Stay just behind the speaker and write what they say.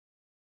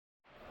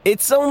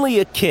It's only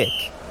a kick,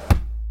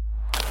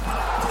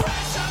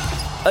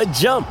 a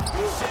jump,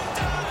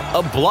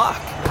 a block.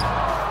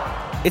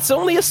 It's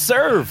only a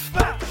serve.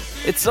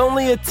 It's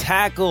only a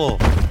tackle,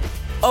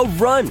 a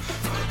run.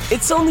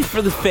 It's only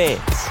for the fans.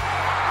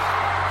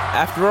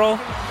 After all,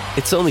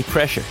 it's only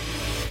pressure.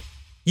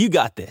 You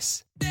got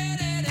this.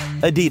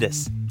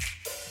 Adidas.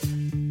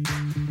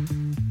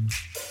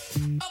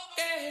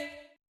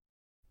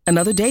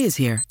 Another day is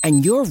here,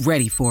 and you're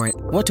ready for it.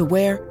 What to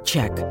wear?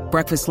 Check.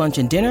 Breakfast, lunch,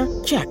 and dinner?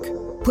 Check.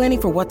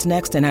 Planning for what's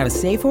next and how to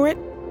save for it?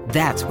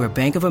 That's where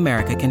Bank of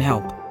America can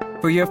help.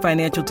 For your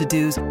financial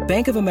to-dos,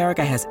 Bank of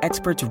America has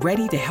experts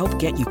ready to help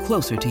get you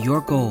closer to your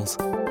goals.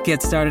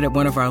 Get started at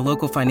one of our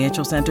local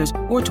financial centers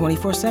or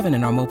 24/7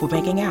 in our mobile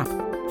banking app.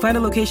 Find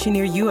a location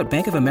near you at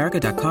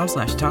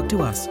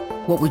bankofamerica.com/talktous.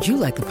 What would you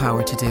like the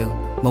power to do?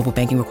 Mobile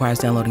banking requires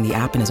downloading the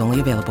app and is only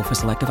available for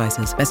select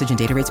devices. Message and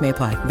data rates may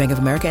apply. Bank of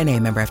America N.A.,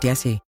 member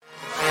FDIC.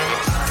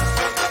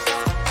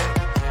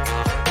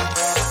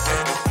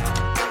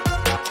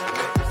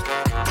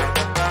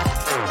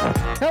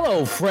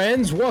 Hello,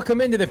 friends.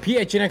 Welcome into the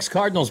PHNX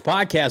Cardinals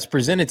podcast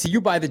presented to you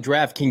by the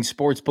DraftKings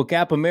Sportsbook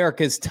app,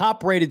 America's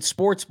top-rated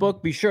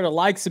sportsbook. Be sure to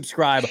like,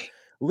 subscribe,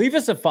 leave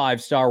us a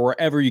 5-star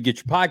wherever you get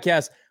your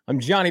podcasts. I'm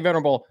Johnny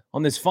Venerable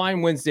on this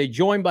fine Wednesday,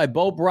 joined by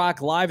Bo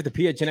Brock live at the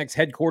PHNX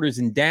headquarters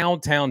in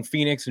downtown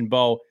Phoenix. And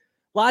Bo,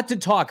 lot to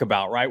talk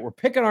about, right? We're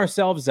picking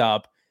ourselves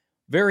up.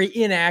 Very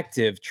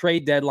inactive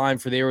trade deadline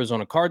for the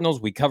Arizona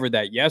Cardinals. We covered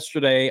that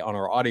yesterday on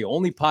our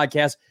audio-only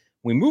podcast.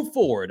 We move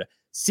forward.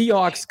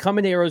 Seahawks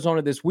coming to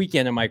Arizona this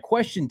weekend. And my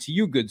question to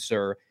you, good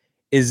sir,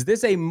 is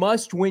this a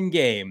must-win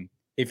game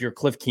if you're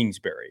Kliff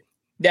Kingsbury?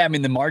 Yeah, I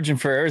mean, the margin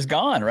for error is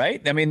gone,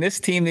 right? I mean, this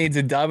team needs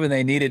a dub, and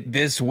they need it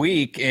this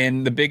week.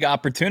 And the big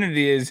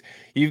opportunity is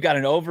you've got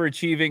an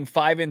overachieving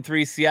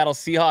 5-3 Seattle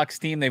Seahawks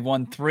team. They've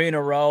won 3 in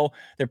a row.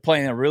 They're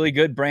playing a really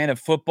good brand of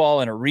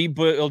football in a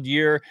rebuild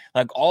year.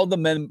 Like, all the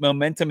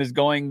momentum is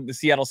going the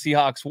Seattle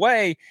Seahawks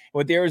way.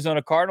 What the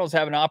Arizona Cardinals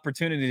have an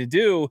opportunity to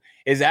do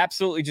is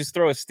absolutely just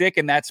throw a stick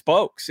in that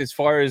spokes as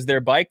far as their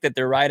bike that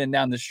they're riding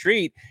down the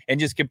street and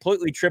just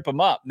completely trip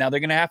them up. Now, they're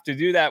going to have to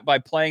do that by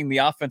playing the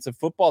offensive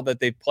football that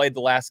they've played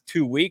the last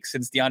 2 weeks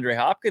since DeAndre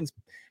Hopkins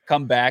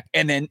come back,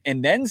 and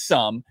then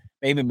some,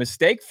 maybe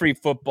mistake-free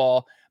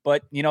football.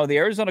 But, you know, the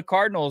Arizona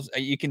Cardinals,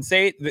 you can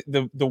say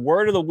the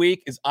word of the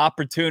week is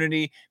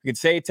opportunity. You can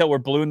say it till we're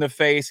blue in the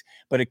face,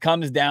 but it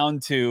comes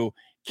down to,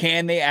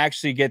 can they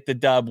actually get the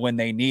dub when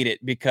they need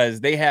it?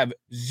 Because they have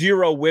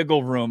zero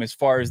wiggle room as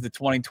far as the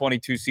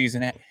 2022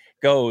 season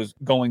goes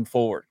going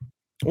forward.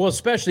 Well,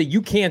 especially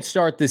you can't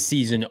start this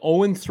season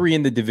 0-3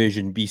 in the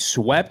division, be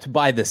swept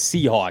by the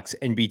Seahawks,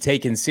 and be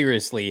taken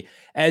seriously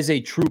as a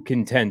true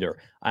contender.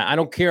 I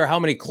don't care how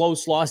many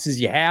close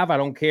losses you have. I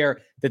don't care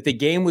that the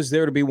game was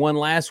there to be won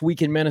last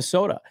week in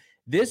Minnesota.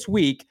 This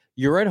week,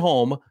 you're at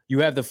home. You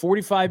have the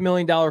 $45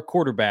 million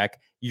quarterback.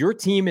 Your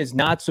team is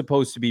not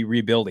supposed to be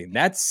rebuilding.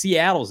 That's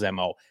Seattle's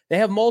MO. They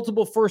have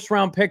multiple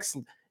first-round picks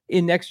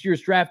in next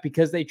year's draft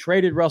because they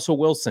traded Russell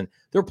Wilson.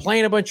 They're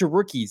playing a bunch of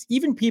rookies.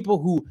 Even people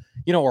who,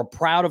 you know, are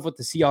proud of what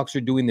the Seahawks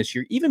are doing this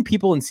year, even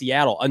people in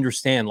Seattle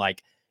understand,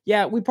 like,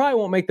 yeah, we probably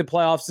won't make the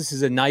playoffs. This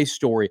is a nice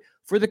story.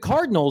 For the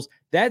Cardinals,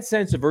 that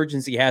sense of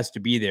urgency has to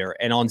be there.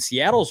 And on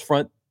Seattle's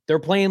front, they're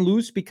playing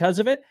loose because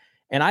of it.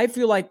 And I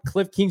feel like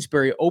Kliff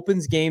Kingsbury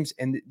opens games,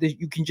 and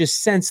you can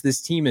just sense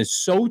this team is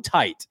so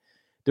tight.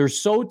 They're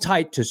so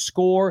tight to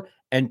score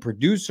and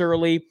produce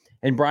early.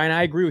 And Brian,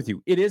 I agree with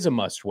you. It is a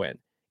must-win.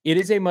 It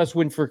is a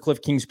must-win for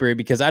Kliff Kingsbury,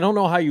 because I don't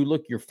know how you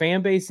look your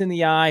fan base in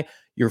the eye,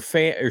 your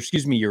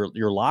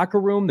locker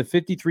room, the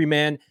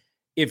 53-man,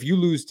 if you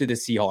lose to the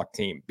Seahawk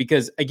team.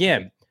 Because,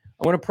 again,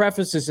 I want to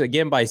preface this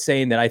again by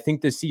saying that I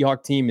think the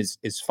Seahawk team is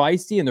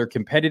feisty and they're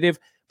competitive,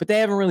 but they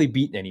haven't really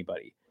beaten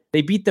anybody.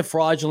 They beat the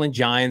fraudulent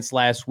Giants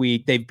last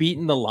week. They've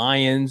beaten the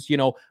Lions,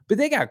 but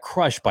they got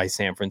crushed by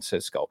San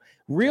Francisco.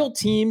 Real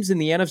teams in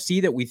the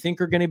NFC that we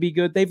think are going to be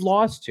good, they've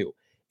lost to.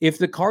 If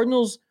the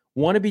Cardinals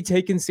want to be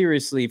taken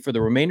seriously for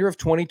the remainder of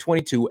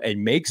 2022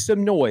 and make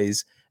some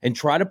noise and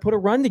try to put a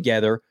run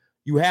together,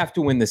 you have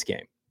to win this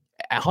game.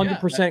 100%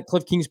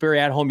 Kliff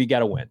Kingsbury at home, you got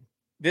to win.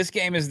 This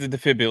game is the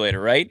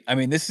defibrillator, right? I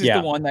mean, this is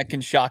the one that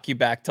can shock you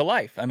back to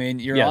life. I mean,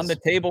 you're on the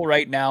table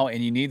right now,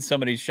 and you need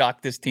somebody to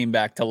shock this team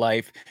back to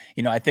life.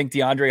 I think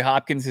DeAndre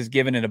Hopkins has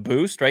given it a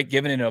boost, right?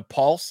 Given it a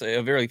pulse,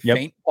 a very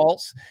faint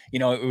pulse.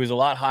 It was a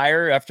lot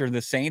higher after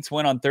the Saints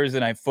went on Thursday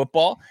Night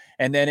Football,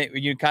 and then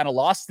you kind of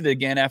lost it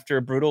again after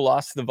a brutal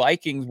loss to the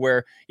Vikings,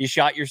 where you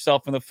shot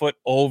yourself in the foot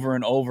over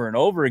and over and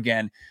over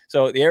again.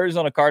 So the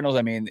Arizona Cardinals,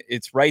 I mean,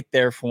 it's right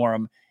there for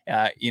them.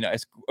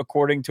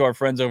 According to our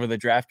friends over the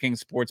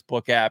DraftKings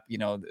Sportsbook app,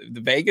 the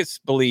Vegas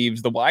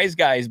believes, the wise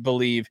guys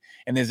believe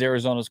in this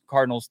Arizona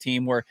Cardinals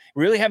team, where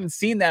we really haven't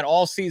seen that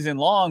all season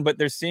long, but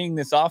they're seeing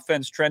this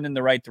offense trend in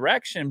the right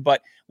direction.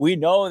 But we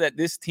know that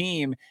this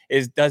team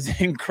does an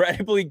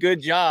incredibly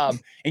good job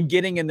in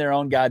getting in their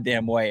own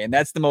goddamn way. And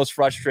that's the most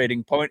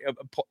frustrating part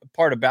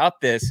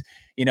about this.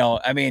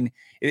 I mean,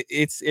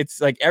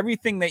 it's like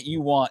everything that you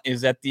want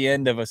is at the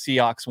end of a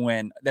Seahawks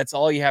win. That's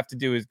all you have to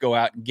do is go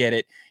out and get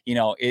it.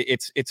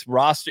 It's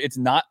roster.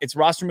 It's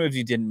roster moves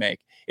you didn't make.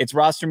 It's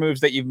roster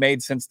moves that you've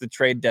made since the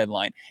trade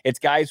deadline. It's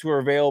guys who are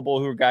available,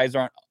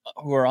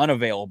 who are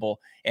unavailable,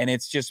 and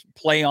it's just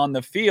play on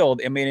the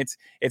field. I mean,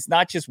 it's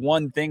not just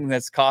one thing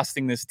that's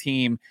costing this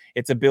team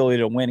its ability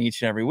to win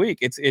each and every week.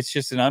 It's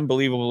just an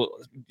unbelievable,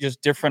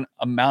 just different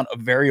amount of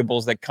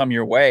variables that come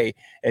your way.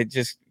 It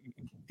just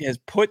has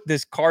put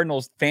this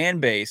Cardinals fan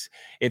base,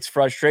 its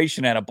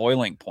frustration at a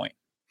boiling point.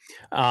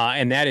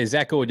 And that is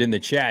echoed in the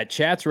chat.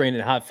 Chat's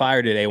raining hot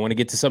fire today. I want to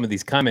get to some of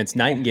these comments.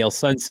 Nightingale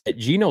Sunset,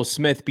 Geno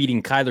Smith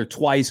beating Kyler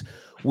twice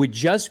would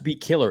just be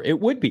killer. It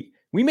would be.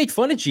 We make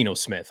fun of Geno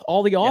Smith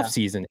all the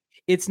offseason.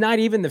 It's not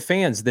even the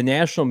fans. The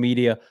national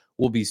media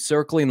will be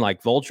circling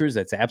like vultures.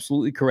 That's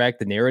absolutely correct.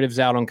 The narrative's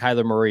out on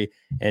Kyler Murray,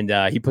 and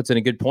he puts in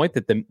a good point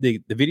that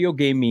the video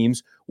game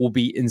memes will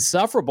be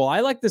insufferable.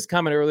 I like this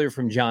comment earlier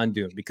from John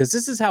Dune because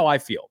this is how I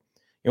feel.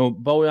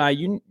 Bo and I,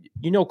 you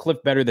know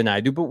Kliff better than I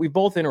do, but we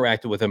both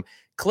interacted with him.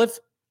 Kliff,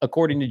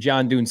 according to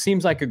John Dune,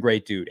 seems like a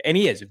great dude, and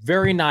he is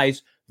very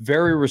nice,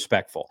 very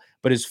respectful.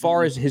 But as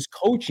far as his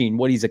coaching,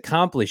 what he's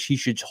accomplished, he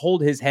should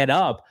hold his head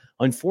up.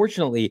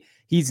 Unfortunately,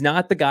 he's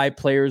not the guy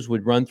players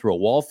would run through a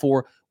wall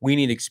for. We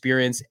need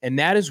experience. And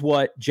that is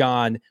what,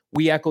 John,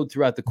 we echoed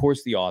throughout the course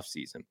of the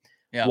offseason.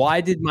 Yeah.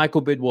 Why did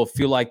Michael Bidwell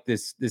feel like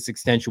this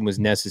extension was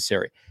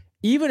necessary?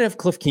 Even if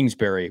Kliff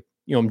Kingsbury,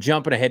 I'm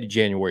jumping ahead to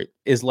January,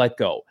 is let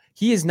go,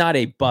 he is not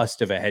a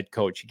bust of a head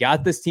coach. He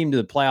got this team to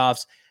the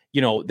playoffs.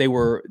 They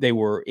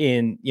were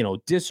in,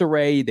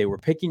 disarray. They were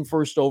picking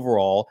first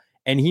overall,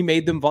 and he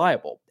made them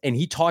viable. And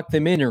he talked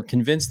them in, or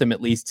convinced them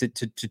at least,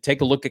 to take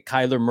a look at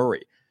Kyler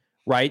Murray.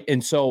 Right.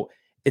 And so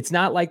it's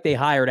not like they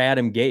hired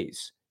Adam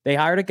Gase. They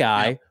hired a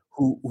guy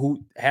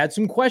who had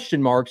some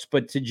question marks,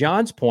 but to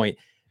John's point,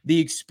 the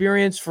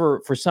experience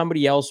for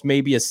somebody else,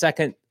 maybe a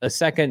second,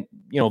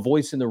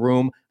 voice in the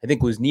room, I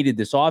think was needed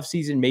this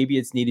offseason. Maybe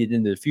it's needed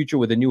in the future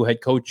with a new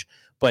head coach.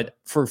 But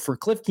for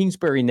Kliff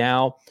Kingsbury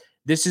now,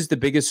 this is the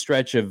biggest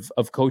stretch of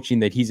coaching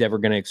that he's ever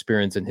going to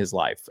experience in his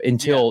life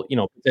until,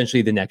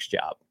 potentially the next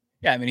job.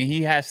 Yeah, I mean,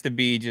 he has to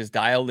be just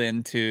dialed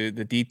into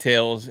the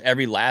details,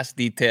 every last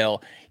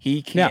detail.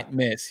 He can't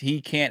miss.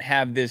 He can't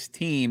have this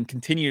team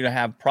continue to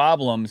have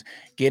problems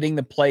getting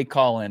the play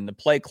call in, the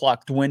play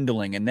clock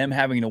dwindling, and them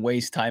having to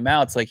waste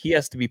timeouts. Like, he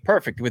has to be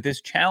perfect with his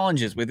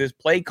challenges, with his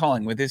play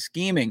calling, with his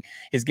scheming,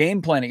 his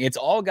game planning. It's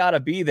all got to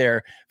be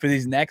there for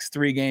these next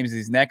three games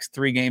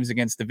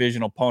against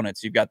divisional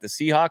opponents. You've got the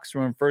Seahawks, who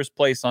are in first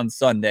place on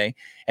Sunday,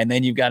 and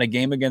then you've got a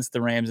game against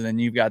the Rams, and then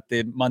you've got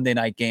the Monday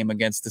night game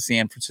against the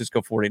San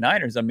Francisco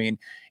 49ers. I mean,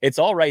 it's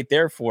all right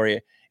there for you.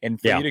 And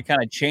for you to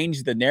kind of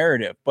change the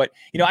narrative. But,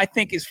 I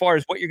think as far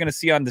as what you're going to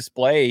see on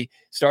display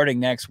starting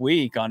next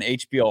week on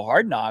HBO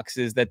Hard Knocks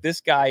is that this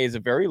guy is a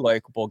very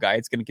likable guy.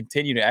 It's going to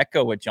continue to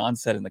echo what John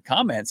said in the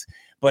comments.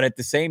 But at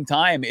the same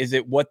time, is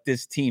it what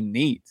this team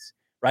needs?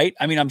 Right?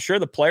 I mean, I'm sure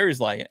the players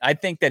like it. I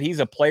think that he's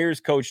a player's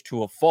coach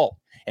to a fault.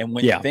 And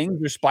when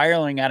things are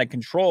spiraling out of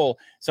control,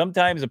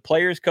 sometimes a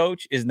player's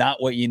coach is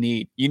not what you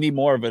need. You need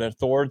more of an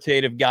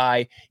authoritative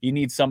guy. You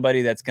need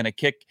somebody that's going to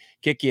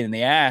kick you in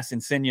the ass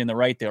and send you in the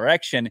right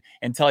direction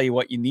and tell you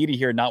what you need to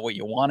hear, not what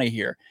you want to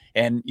hear.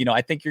 And,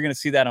 I think you're going to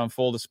see that on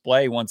full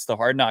display once the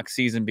Hard Knock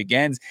season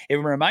begins. It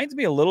reminds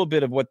me a little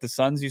bit of what the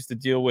Suns used to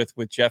deal with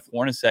Jeff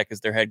Hornacek as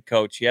their head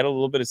coach. He had a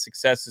little bit of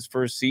success his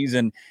first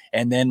season,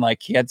 and then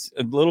he had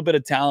a little bit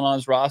of talent on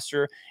his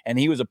roster, and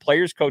he was a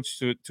player's coach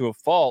to a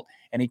fault.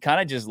 And he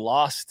kind of just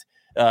lost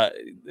the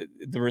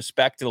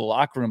respect to the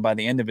locker room by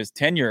the end of his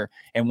tenure.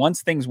 And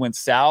once things went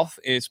south,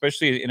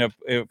 especially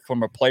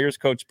from a player's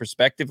coach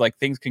perspective,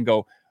 things can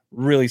go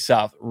really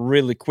south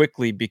really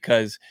quickly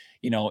because,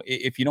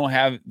 if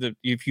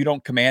you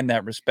don't command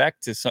that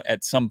respect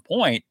at some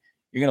point,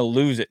 you're going to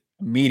lose it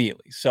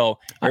immediately. So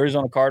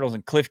Arizona Cardinals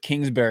and Kliff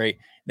Kingsbury,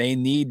 they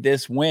need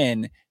this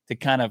win to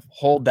kind of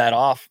hold that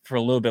off for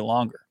a little bit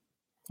longer.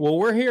 Well,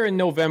 we're here in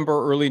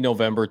November, early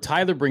November.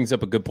 Tyler brings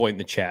up a good point in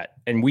the chat,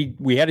 and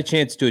we had a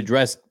chance to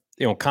address,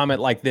 comment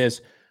like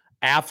this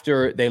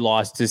after they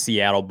lost to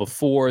Seattle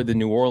before the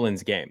New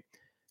Orleans game.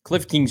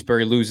 Kliff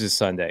Kingsbury loses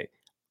Sunday.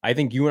 I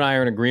think you and I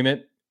are in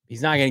agreement.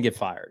 He's not going to get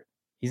fired.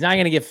 He's not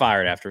going to get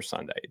fired after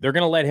Sunday. They're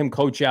going to let him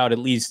coach out at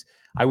least,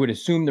 I would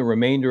assume, the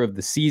remainder of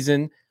the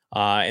season,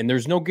 and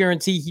there's no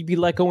guarantee he'd be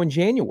let go in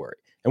January.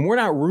 And we're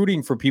not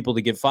rooting for people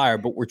to get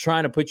fired, but we're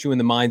trying to put you in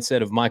the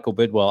mindset of Michael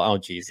Bidwell. Oh,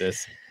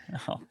 Jesus.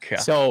 Oh,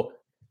 God. So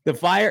the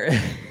fire,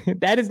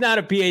 that is not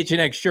a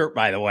PHNX shirt,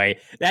 by the way.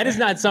 That is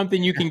not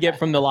something you can get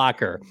from the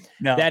locker.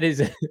 No, that is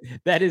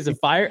a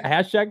fire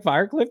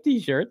 #FireCliff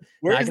t-shirt.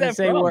 Where is that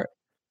from?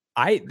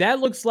 That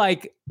looks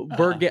like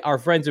our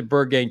friends at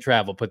Bird Gang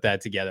Travel put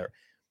that together.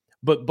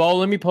 But Bo,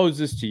 let me pose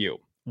this to you.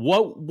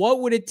 What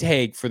would it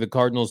take for the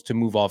Cardinals to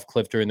move off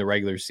Kliff during the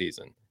regular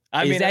season?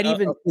 Is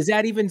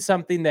that even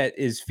something that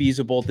is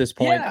feasible at this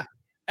point? Yeah,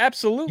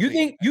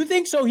 absolutely. You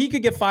think so? He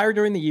could get fired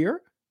during the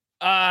year?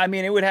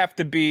 It would have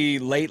to be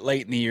late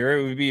in the year.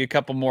 It would be a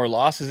couple more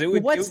losses.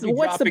 What's the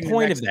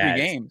point of that?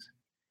 Games.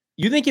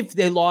 You think if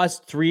they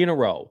lost 3 in a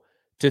row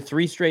to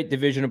 3 straight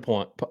division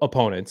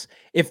opponents,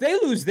 if they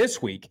lose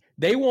this week,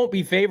 they won't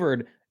be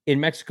favored in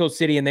Mexico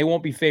City and they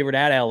won't be favored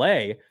at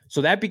LA.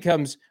 So that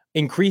becomes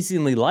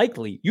increasingly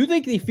likely. You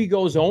think if he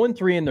goes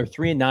 0-3 and they're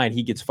 3-9,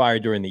 he gets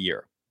fired during the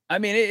year? I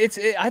mean,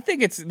 I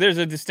think there's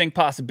a distinct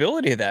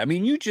possibility of that. I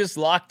mean, you just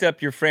locked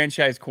up your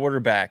franchise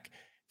quarterback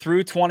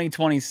through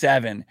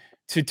 2027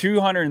 to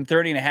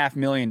 $230.5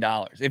 million.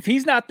 If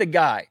he's not the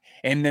guy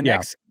and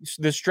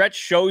the stretch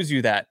shows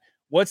you that,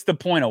 what's the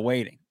point of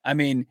waiting? I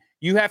mean,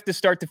 you have to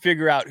start to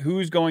figure out who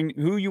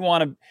you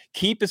want to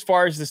keep as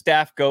far as the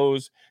staff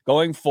goes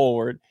going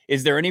forward.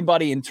 Is there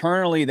anybody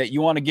internally that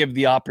you want to give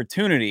the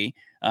opportunity?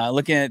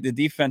 Looking at the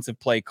defensive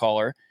play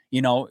caller,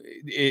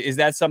 is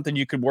that something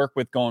you could work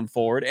with going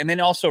forward? And then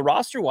also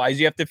roster wise,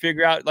 you have to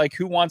figure out like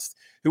who wants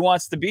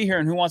to be here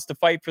and who wants to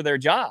fight for their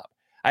job.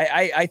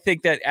 I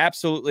think that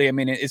absolutely. I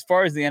mean, as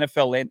far as the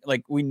NFL,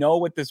 like we know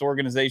what this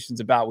organization's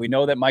about. We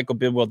know that Michael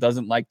Bidwell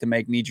doesn't like to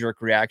make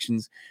knee-jerk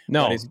reactions.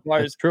 No,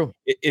 that's true.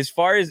 As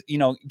far as,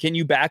 can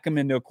you back him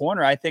into a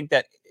corner? I think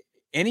that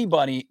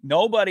nobody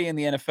in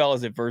the NFL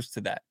is adverse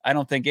to that. I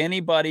don't think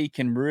anybody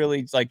can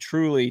really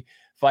truly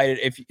fight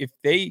it. If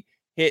they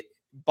hit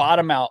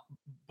bottom out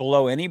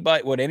below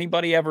what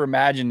anybody ever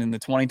imagined in the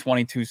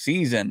 2022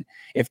 season,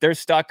 if they're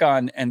stuck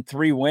on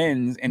 3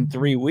 wins in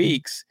 3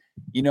 weeks,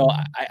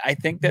 I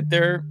think that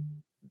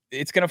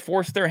it's going to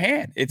force their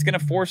hand. It's going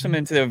to force them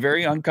into a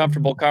very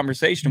uncomfortable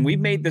conversation. We've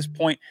made this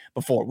point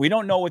before. We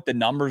don't know what the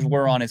numbers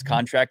were on his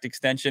contract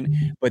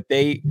extension, but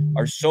they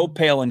are so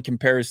pale in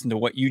comparison to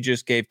what you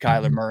just gave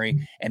Kyler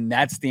Murray. And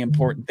that's the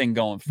important thing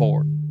going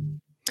forward.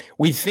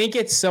 We think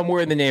it's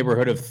somewhere in the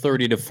neighborhood of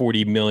 $30 to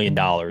 $40 million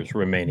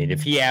remaining.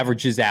 If he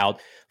averages out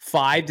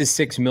 $5 to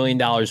 $6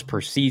 million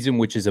per season,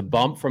 which is a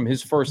bump from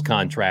his first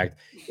contract,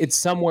 it's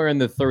somewhere in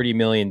the $30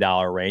 million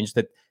range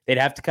that they'd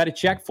have to cut a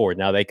check for it.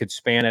 Now, they could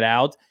span it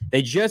out.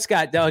 They just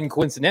got done,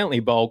 coincidentally,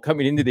 Bo,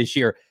 coming into this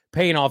year,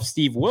 paying off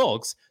Steve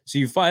Wilkes. So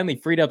you finally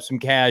freed up some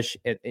cash.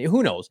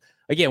 Who knows?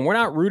 Again, we're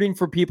not rooting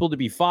for people to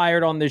be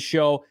fired on this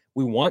show.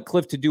 We want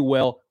Kliff to do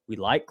well. We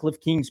like Kliff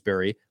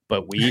Kingsbury,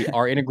 but we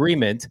are in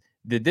agreement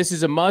that this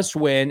is a must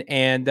win.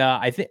 And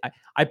I think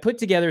I put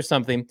together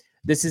something.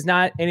 This is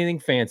not anything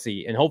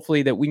fancy, and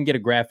hopefully that we can get a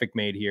graphic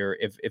made here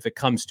if it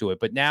comes to it.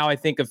 But now I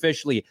think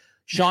officially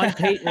Sean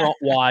Payton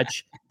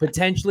watch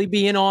potentially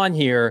being on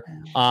here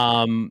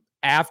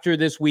after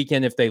this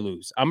weekend if they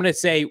lose. I'm going to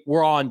say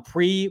we're on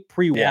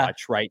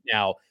pre-watch right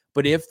now.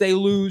 But if they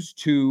lose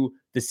to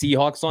the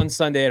Seahawks on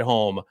Sunday at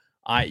home,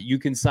 you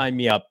can sign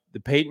me up. The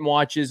Payton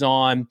watch is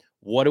on.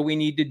 What do we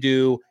need to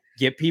do?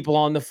 Get people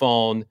on the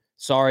phone.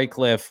 Sorry,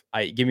 Kliff.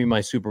 Give me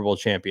my Super Bowl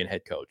champion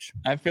head coach.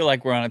 I feel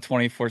like we're on a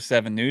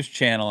 24/7 news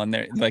channel, and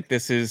they're like,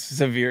 this is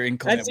severe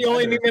inclement. That's the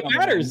only thing that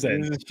matters.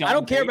 Then I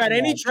don't care about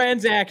any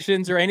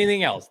transactions or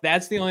anything else.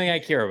 That's the only thing I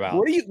care about.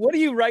 What are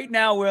you right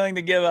now willing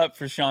to give up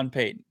for Sean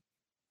Payton?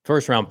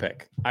 First round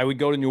pick. I would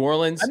go to New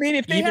Orleans. I mean,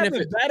 if they have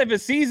as bad of a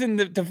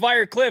season to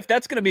fire Kliff,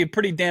 that's going to be a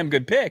pretty damn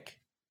good pick.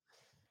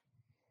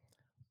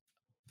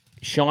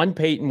 Sean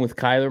Payton with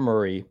Kyler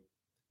Murray.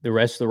 The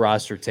rest of the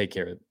roster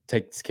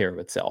takes care of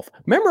itself.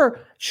 Remember,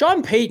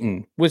 Sean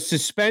Payton was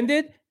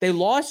suspended. They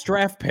lost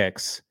draft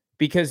picks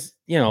because,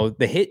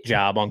 the hit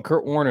job on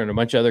Kurt Warner and a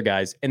bunch of other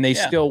guys, and they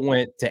still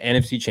went to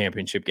NFC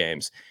championship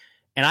games.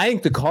 And I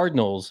think the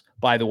Cardinals,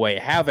 by the way,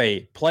 have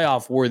a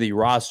playoff-worthy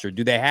roster.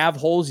 Do they have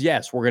holes?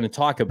 Yes, we're going to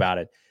talk about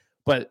it.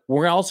 But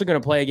we're also going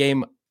to play a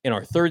game in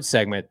our third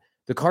segment.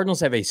 The Cardinals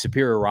have a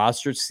superior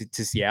roster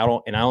to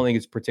Seattle, and I don't think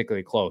it's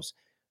particularly close.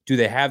 Do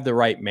they have the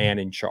right man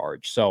in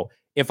charge? So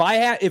if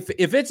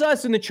it's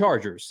us and the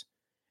Chargers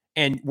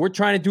and we're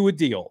trying to do a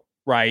deal,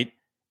 right?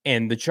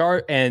 And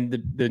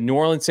the New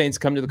Orleans Saints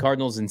come to the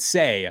Cardinals and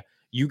say,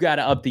 you got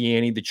to up the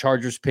ante. The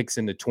Chargers picks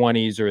in the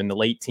 20s or in the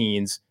late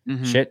teens.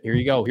 Mm-hmm. Shit, here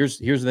you go. Here's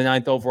the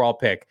 9th overall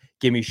pick.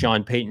 Give me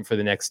Sean Payton for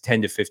the next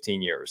 10 to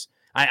 15 years.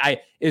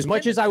 I as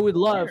much as I would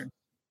love.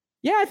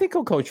 Yeah, I think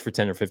he'll coach for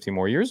 10 or 15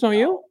 more years, don't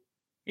you?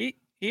 He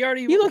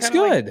looks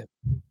good.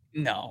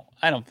 No,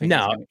 I don't think.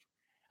 No.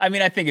 I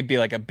mean, I think it'd be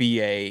like a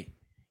BA,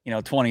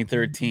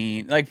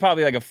 2013, like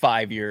probably like a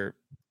 5-year.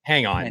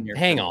 Hang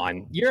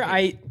on.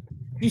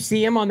 You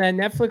see him on that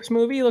Netflix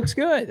movie? He looks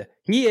good.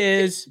 He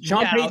is.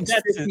 Sean Payton's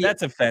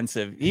that's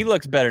offensive. He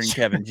looks better than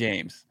Kevin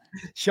James.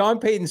 Sean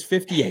Payton's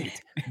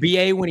 58.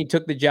 BA when he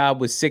took the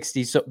job was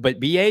 60. So, but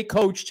BA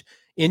coached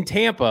in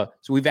Tampa,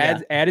 so we've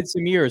added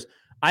some years.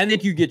 I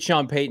think you get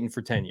Sean Payton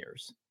for 10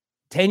 years.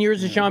 10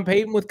 years of Sean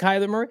Payton with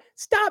Kyler Murray.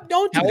 Stop!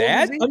 Don't do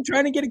that. I'm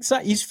trying to get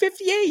excited. He's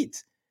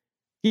 58.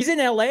 He's in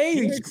LA.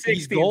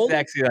 He's gold.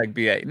 Sexy like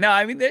BA. No,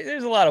 I mean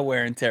there's a lot of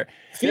wear and tear.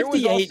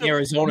 58 in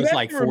Arizona is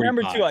like 45.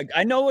 Remember too,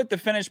 I know what the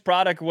finished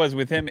product was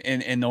with him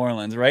in New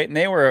Orleans, right? And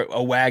they were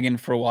a wagon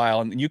for a while,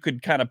 and you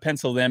could kind of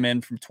pencil them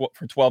in for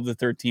 12 to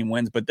 13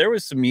 wins. But there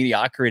was some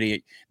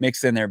mediocrity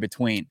mixed in there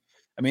between.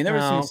 I mean, there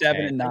was some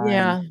 7 and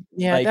 9.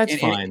 Yeah, that's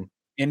fine.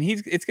 And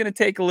it's going to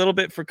take a little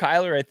bit for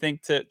Kyler, I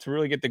think, to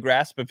really get the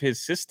grasp of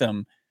his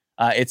system.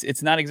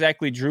 It's not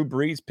exactly Drew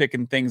Brees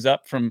picking things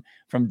up from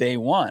day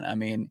one. I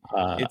mean,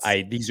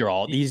 these are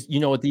all these. You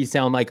know what these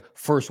sound like?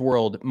 First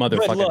world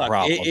motherfucking look,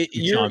 problems.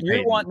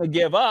 You're wanting to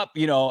give up,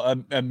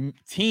 a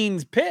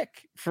teens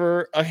pick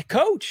for a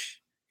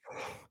coach.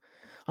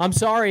 I'm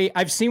sorry.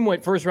 I've seen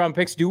what first round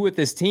picks do with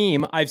this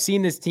team. I've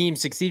seen this team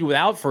succeed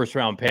without first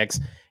round picks.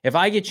 If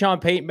I get Sean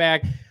Payton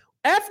back,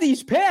 F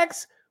these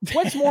picks.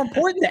 What's more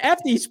important to F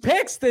these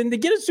picks than to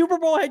get a Super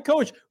Bowl head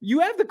coach? You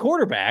have the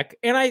quarterback,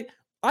 and I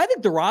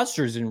think the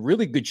roster is in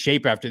really good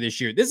shape after this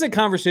year. This is a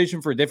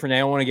conversation for a different day. I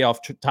don't want to get off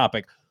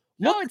topic.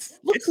 Look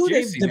who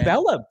juicy, they've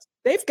developed.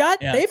 They've got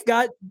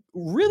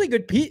really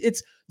good.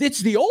 It's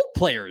the old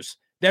players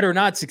that are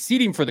not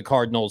succeeding for the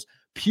Cardinals.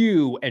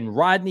 Pugh and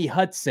Rodney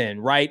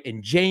Hudson, right?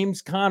 And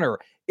James Conner.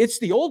 It's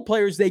the old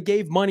players they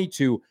gave money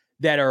to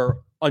that are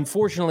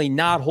unfortunately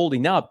not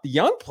holding up. The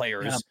young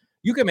players,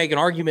 you can make an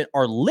argument,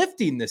 are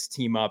lifting this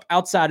team up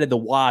outside of the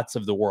Watts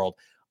of the world.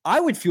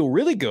 I would feel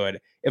really good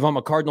if I'm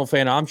a Cardinal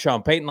fan. I'm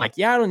Sean Payton. Like,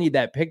 I don't need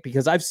that pick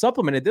because I've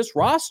supplemented this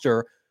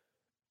roster.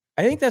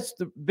 I think that's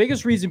the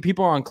biggest reason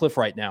people are on Kliff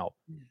right now.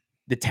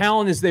 The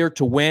talent is there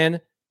to win.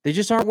 They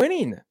just aren't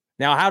winning.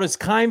 Now, how does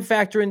Keim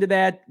factor into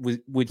that?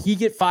 Would he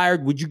get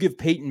fired? Would you give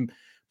Payton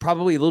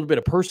probably a little bit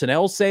of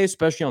personnel say,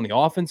 especially on the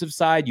offensive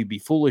side? You'd be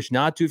foolish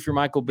not to if you're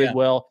Michael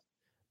Bidwell.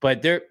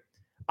 But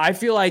I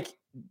feel like,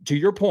 to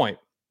your point,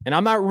 and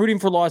I'm not rooting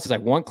for losses. I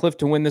want Kliff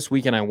to win this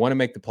week, and I want to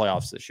make the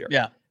playoffs this year.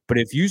 Yeah. But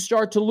if you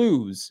start to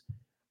lose,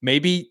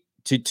 maybe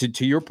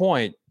to your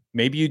point,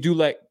 maybe you do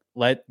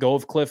let go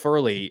of Kliff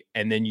early,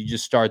 and then you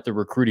just start the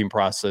recruiting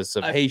process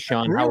of, hey,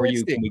 Sean, how are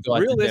you? Can we go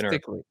out to dinner?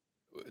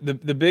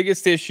 The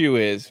biggest issue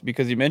is,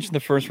 because you mentioned the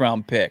first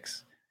round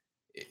picks.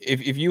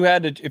 If you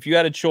had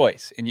a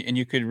choice and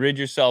you could rid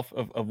yourself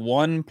of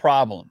one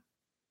problem,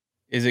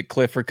 is it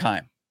Kliff or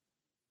Keim?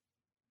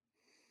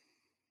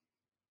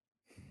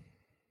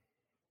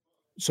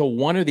 So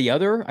one or the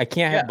other? I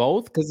can't have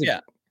both because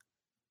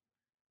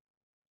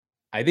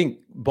I think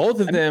both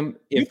of them.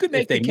 You could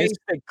make the case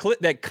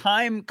that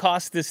Keim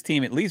cost this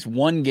team at least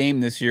one game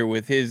this year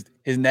with his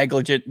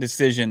negligent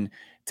decision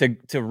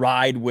to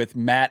ride with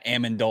Matt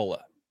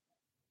Amendola.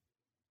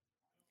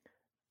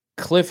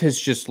 Kliff has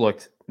just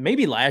looked.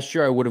 Maybe last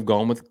year I would have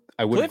gone with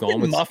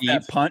muff Steve.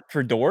 That punt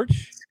for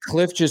Dortch.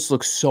 Kliff just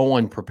looks so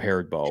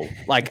unprepared, Bo.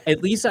 Like,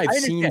 at least I've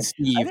seen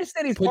Steve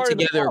put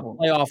together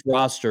playoff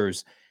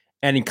rosters,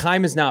 and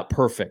Keim is not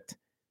perfect.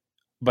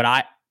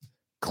 But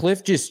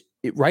Kliff just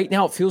right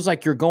now it feels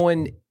like you're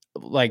going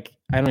like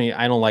I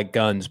don't like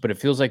guns, but it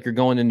feels like you're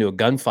going into a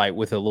gunfight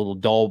with a little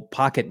dull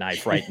pocket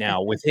knife right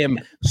now with him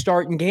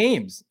starting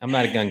games. I'm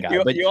not a gun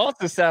guy, but you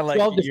also sound like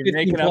you're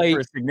making up for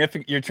a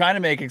significant. You're trying to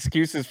make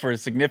excuses for a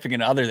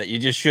significant other that you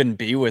just shouldn't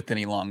be with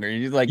any longer.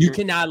 You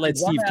cannot let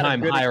Steve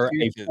Keim hire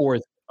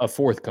a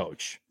fourth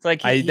coach. It's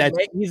like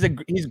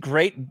he's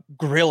great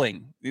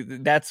grilling.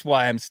 That's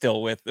why I'm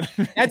still with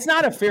him. That's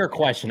not a fair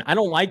question. I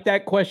don't like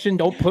that question.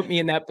 Don't put me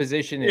in that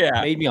position. It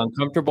made me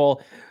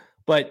uncomfortable.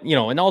 But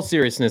in all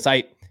seriousness,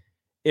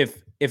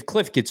 if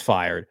Kliff gets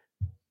fired,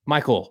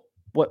 Michael,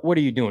 what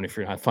are you doing if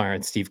you're not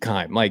firing Steve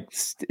Keim? Like,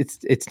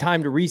 it's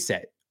time to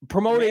reset.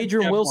 Promote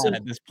Adrian Wilson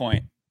at this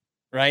point,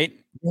 right?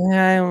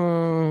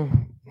 Yeah.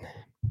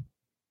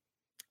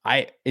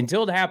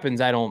 Until it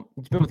happens,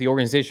 it's been with the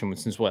organization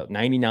since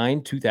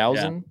 99,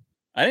 2000. Yeah.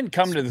 I didn't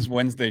come to this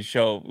Wednesday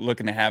show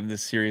looking to have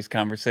this serious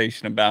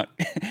conversation about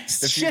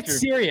shit's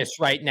serious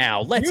right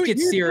now. Let's get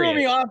serious. You threw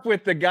me off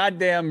with the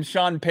goddamn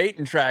Sean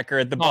Payton tracker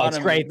at the bottom.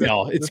 It's great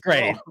though. It's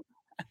great.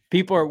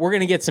 We're going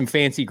to get some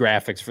fancy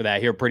graphics for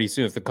that here pretty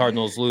soon if the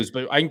Cardinals lose.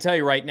 But I can tell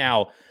you right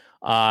now,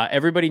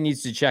 everybody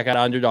needs to check out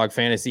Underdog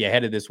Fantasy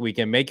ahead of this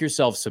weekend. Make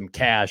yourself some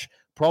cash.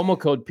 Promo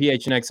code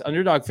PHNX,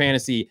 Underdog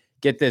Fantasy.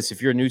 Get this,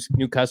 if you're a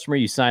new customer,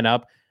 you sign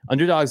up.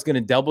 Underdog's going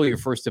to double your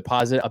first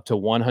deposit up to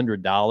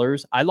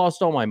 $100. I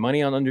lost all my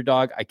money on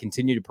Underdog. I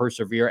continue to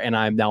persevere, and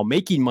I'm now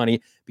making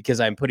money because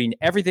I'm putting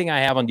everything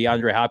I have on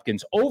DeAndre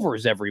Hopkins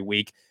overs every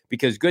week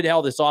because good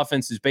hell, this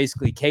offense is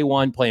basically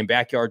K1 playing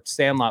backyard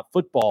sandlot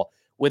football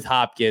with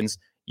Hopkins.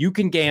 You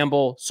can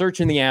gamble, search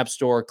in the App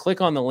Store,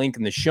 click on the link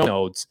in the show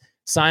notes,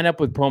 sign up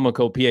with promo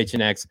code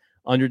PHNX.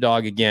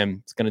 Underdog,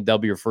 again, it's going to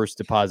double your first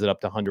deposit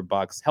up to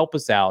 $100. Help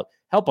us out.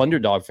 Help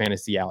Underdog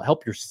Fantasy out.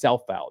 Help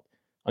yourself out.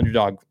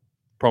 Underdog,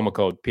 promo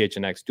code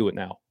PHNX. Do it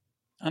now.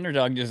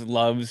 Underdog just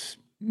loves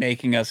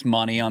making us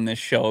money on this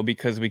show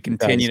because we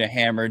continue to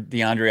hammer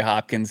DeAndre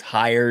Hopkins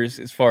hires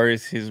as far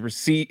as his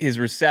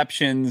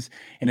receptions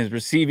and his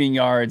receiving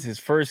yards. His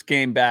first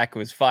game back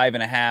was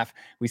 5.5.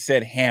 We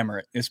said hammer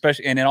it,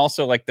 especially, and then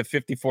also like the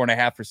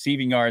 54.5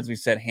 receiving yards. We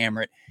said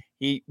hammer it.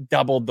 He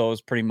doubled those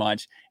pretty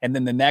much. And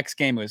then the next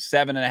game it was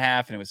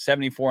 7.5 and it was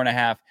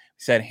 74.5. He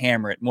said,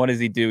 hammer it. And what does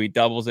he do? He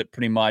doubles it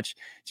pretty much.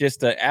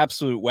 Just an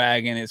absolute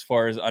wagon as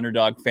far as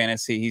underdog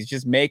fantasy. He's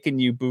just making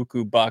you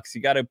buku bucks.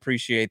 You got to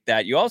appreciate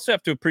that. You also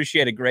have to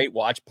appreciate a great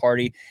watch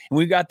party. And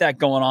we've got that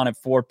going on at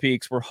Four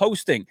Peaks. We're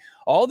hosting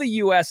all the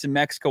U.S. and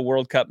Mexico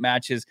World Cup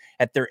matches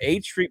at their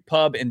 8th Street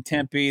Pub in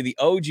Tempe, the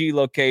OG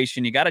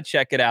location. You got to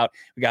check it out.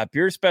 We got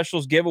beer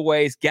specials,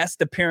 giveaways,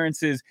 guest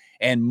appearances,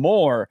 and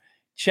more.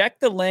 Check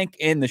the link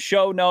in the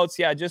show notes.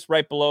 Yeah, just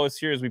right below us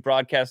here as we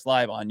broadcast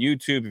live on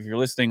YouTube. If you're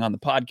listening on the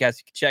podcast,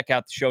 you can check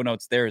out the show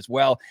notes there as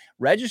well.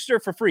 Register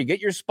for free. Get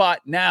your spot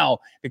now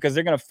because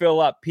they're going to fill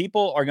up.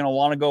 People are going to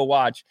want to go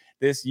watch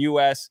this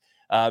U.S.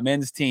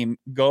 Men's team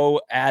go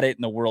at it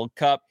in the World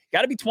Cup.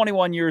 Got to be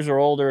 21 years or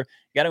older.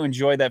 Got to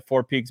enjoy that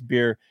Four Peaks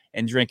beer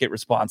and drink it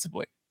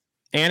responsibly.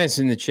 Anna's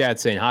in the chat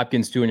saying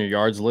Hopkins 200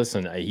 yards.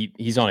 Listen,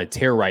 he's on a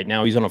tear right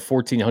now. He's on a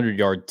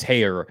 1,400-yard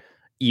tear,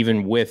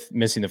 even with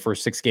missing the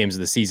first 6 games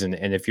of the season.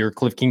 And if you're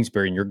Kliff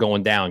Kingsbury and you're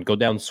going down, go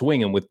down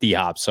swinging with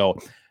D-Hop. So,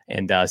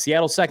 and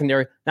Seattle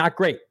secondary, not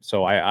great.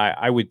 So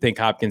I would think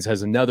Hopkins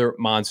has another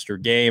monster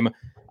game.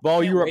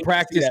 Ball, you were at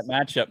practice. That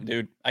matchup,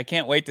 dude. I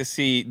can't wait to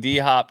see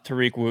D-Hop,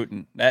 Tariq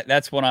Wooten.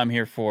 That's what I'm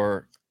here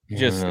for.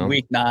 Just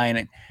week 9.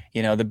 And,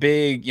 the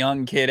big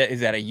young kid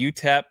is at a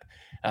UTEP.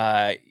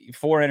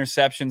 4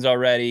 interceptions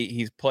already.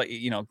 He's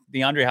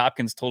DeAndre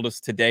Hopkins told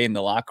us today in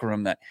the locker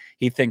room that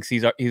he thinks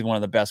he's one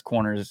of the best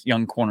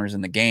young corners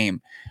in the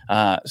game.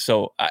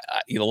 So a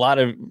lot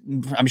of,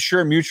 I'm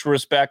sure, mutual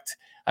respect.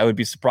 I would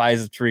be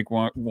surprised if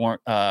Tariq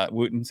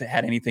Wooten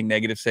had anything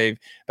negative to say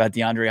about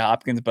DeAndre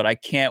Hopkins, but I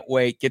can't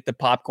wait. Get the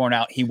popcorn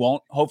out. He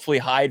won't hopefully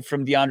hide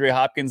from DeAndre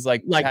Hopkins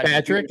like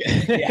Patrick.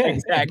 Yeah,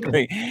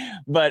 exactly.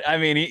 But I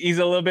mean, he's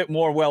a little bit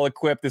more well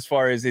equipped as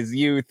far as his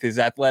youth, his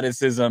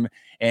athleticism,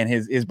 and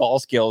his ball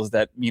skills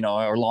that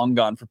are long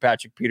gone for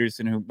Patrick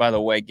Peterson, who, by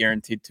the way,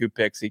 guaranteed 2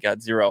 picks. He got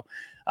 0.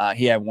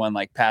 He had 1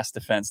 pass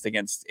defense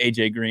against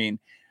AJ Green.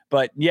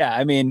 But yeah,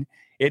 I mean,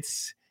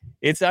 it's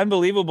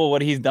unbelievable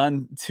what he's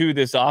done to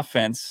this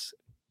offense.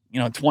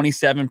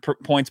 27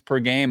 points per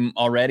game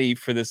already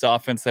for this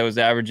offense that was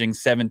averaging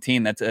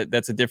 17. That's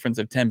a difference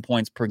of 10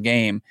 points per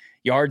game.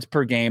 Yards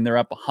per game, they're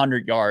up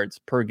 100 yards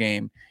per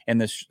game in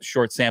this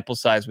short sample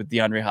size with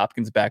DeAndre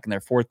Hopkins back in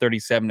there,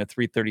 437 to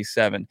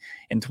 337,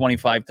 and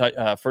 25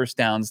 first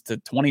downs to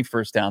 20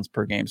 first downs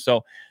per game.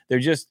 So they're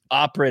just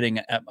operating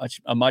at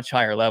a much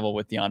higher level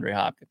with DeAndre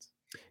Hopkins.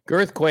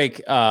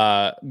 Girthquake,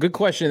 good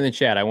question in the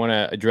chat. I want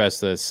to address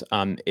this.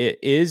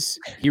 Is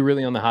he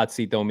really on the hot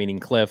seat, though, meaning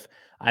Kliff?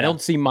 I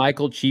don't see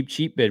Michael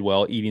cheap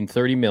Bidwell eating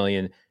 $30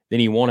 million. Then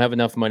he won't have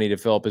enough money to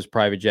fill up his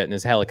private jet and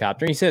his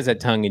helicopter. And he says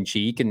that tongue in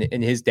cheek, and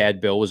his dad,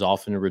 Bill, was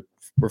often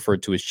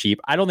referred to as cheap.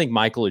 I don't think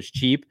Michael is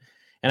cheap.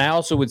 And I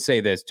also would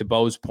say this to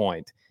Bo's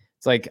point.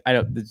 It's like,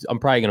 I'm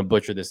probably going to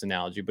butcher this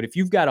analogy, but if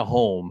you've got a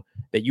home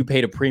that you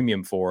paid a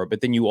premium for,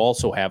 but then you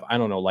also have, I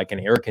don't know, like an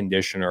air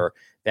conditioner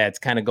that's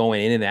kind of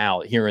going in and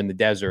out here in the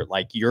desert,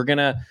 like you're going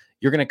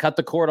to cut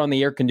the cord on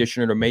the air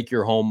conditioner to make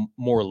your home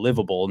more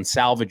livable and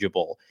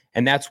salvageable.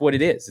 And that's what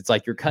it is. It's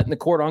like you're cutting the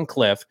cord on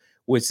Kliff,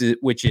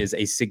 which is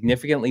a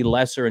significantly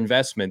lesser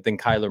investment than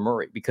Kyler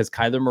Murray, because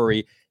Kyler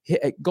Murray,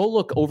 go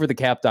look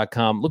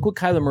overthecap.com. Look what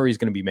Kyler Murray is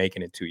going to be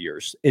making in 2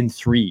 years, in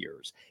 3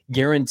 years,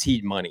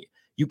 guaranteed money.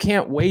 You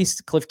can't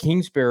waste Kliff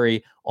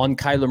Kingsbury on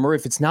Kyler Murray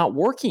if it's not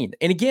working.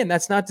 And again,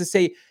 that's not to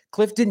say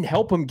Kliff didn't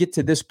help him get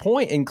to this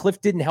point, and Kliff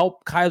didn't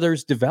help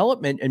Kyler's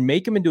development and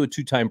make him into a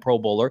 2-time Pro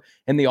Bowler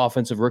and the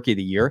Offensive Rookie of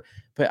the Year.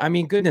 But I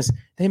mean, goodness,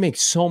 they make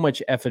so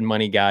much effing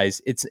money,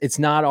 guys. It's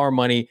not our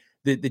money.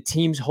 The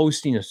team's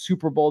hosting a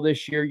Super Bowl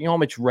this year. You know how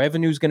much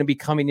revenue is going to be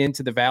coming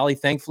into the Valley,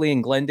 thankfully,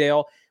 in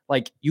Glendale.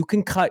 Like, you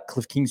can cut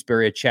Kliff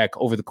Kingsbury a check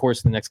over the course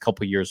of the next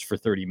couple of years for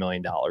 $30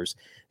 million.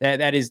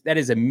 That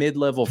is a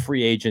mid-level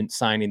free agent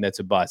signing that's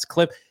a bust.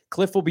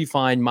 Kliff will be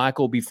fine.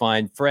 Michael will be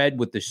fine. Fred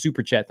with the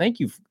super chat. Thank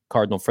you,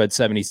 Cardinal Fred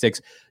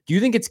 76. Do you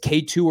think it's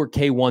K2 or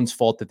K1's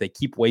fault that they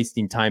keep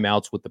wasting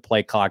timeouts with the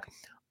play clock?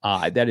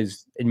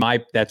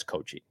 That's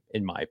coaching,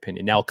 in my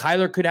opinion. Now,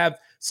 Kyler could have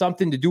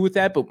something to do with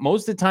that, but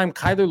most of the time,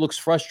 Kyler looks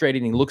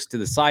frustrated and he looks to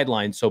the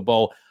sideline. So,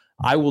 Bo,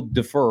 I will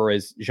defer,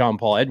 as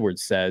Jean-Paul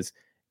Edwards says.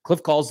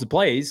 Kliff calls the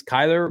plays.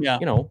 Kyler,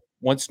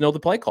 wants to know the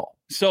play call.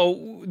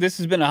 So this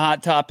has been a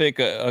hot topic,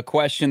 a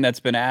question that's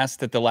been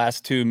asked at the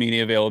last 2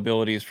 media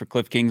availabilities for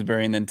Kliff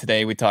Kingsbury. And then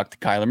today we talked to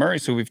Kyler Murray.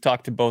 So we've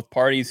talked to both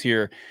parties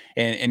here.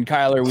 And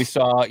Kyler, we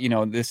saw,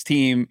 this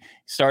team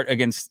start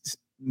against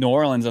New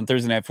Orleans on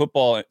Thursday Night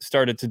Football,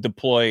 started to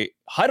deploy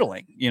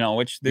huddling,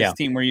 which this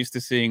team we're used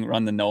to seeing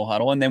run the no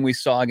huddle. And then we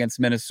saw against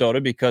Minnesota,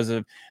 because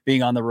of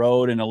being on the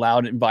road and a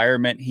loud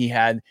environment, he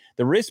had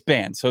the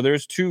wristband. So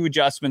there's 2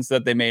 adjustments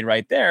that they made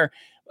right there.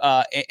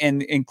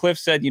 And Kliff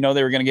said, they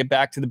were going to get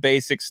back to the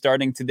basics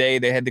starting today.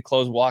 They had to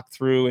close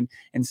walkthrough,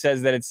 and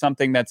says that it's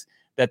something that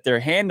they're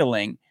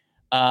handling.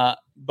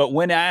 But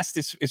when asked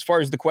as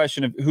far as the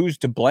question of who's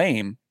to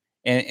blame,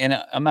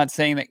 And I'm not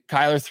saying that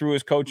Kyler threw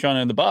his coach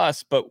under the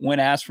bus, but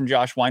when asked from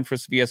Josh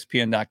Weinfuss of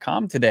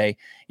ESPN.com today,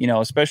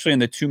 especially in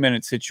the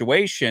 2-minute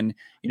situation,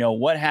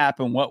 what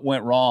happened, what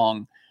went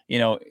wrong,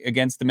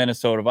 against the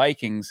Minnesota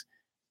Vikings,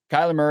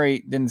 Kyler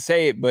Murray didn't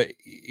say it, but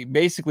he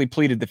basically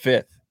pleaded the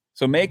fifth.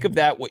 So make of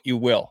that what you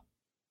will.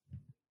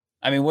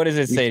 I mean, what does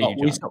it say to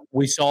you, John?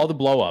 We saw the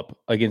blow up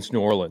against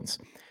New Orleans.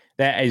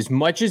 That as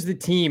much as the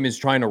team is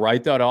trying to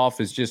write that off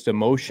as just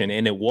emotion,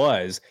 and it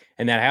was,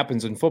 and that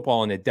happens in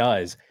football, and it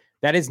does,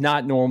 that is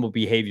not normal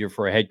behavior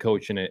for a head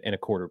coach and a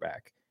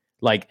quarterback.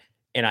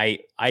 And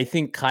I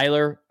think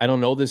Kyler, I don't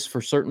know this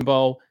for certain,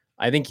 Bo,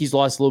 I think he's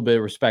lost a little bit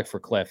of respect for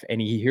Kliff,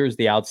 and he hears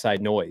the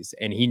outside noise,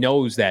 and he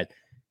knows that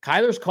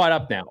Kyler's caught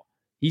up now.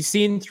 He's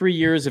seen 3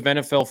 years of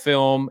NFL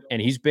film,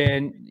 and he's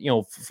been,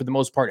 for the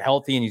most part,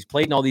 healthy, and he's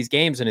played in all these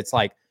games, and it's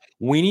like,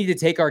 we need to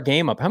take our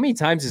game up. How many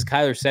times has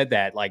Kyler said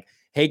that? Like,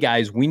 hey,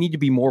 guys, we need to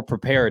be more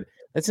prepared.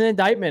 That's an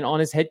indictment on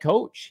his head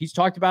coach. He's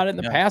talked about it in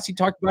the past. He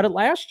talked about it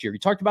last year. He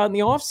talked about it in the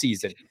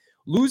offseason.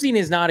 Losing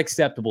is not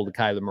acceptable to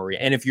Kyler Murray.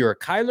 And if you're a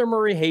Kyler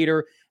Murray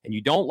hater and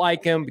you don't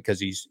like him because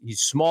he's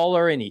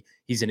smaller and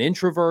he's an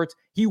introvert,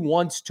 he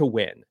wants to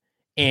win.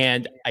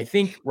 And I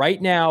think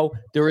right now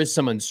there is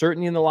some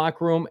uncertainty in the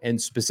locker room,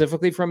 and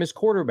specifically from his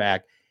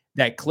quarterback,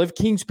 that Kliff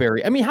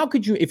Kingsbury. I mean, how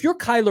could you, if you're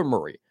Kyler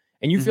Murray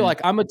and you feel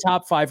like I'm a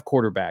top 5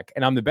 quarterback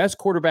and I'm the best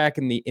quarterback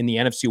in the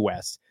NFC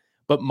West,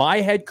 but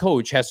my head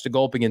coach has to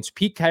go up against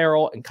Pete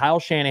Carroll and Kyle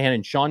Shanahan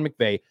and Sean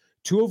McVay,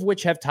 2 of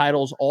which have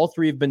titles, all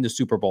 3 have been to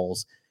Super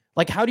Bowls.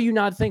 Like, how do you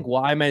not think,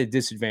 well, I'm at a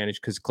disadvantage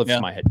because Kliff's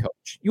my head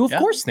coach? You of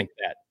course think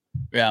that.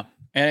 Yeah.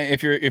 And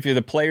if you're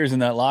the players in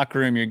that locker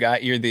room, you're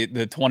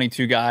the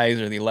 22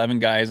 guys or the 11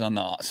 guys on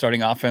the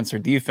starting offense or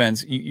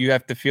defense, you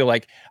have to feel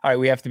like, all right,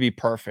 we have to be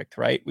perfect,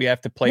 right? We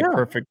have to play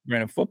perfect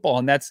brand of football.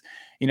 And that's,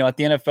 at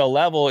the NFL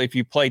level, if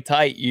you play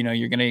tight,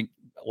 you're going to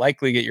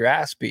likely get your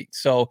ass beat.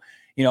 So,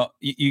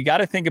 you got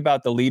to think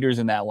about the leaders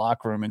in that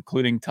locker room,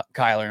 including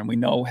Kyler. And we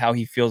know how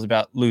he feels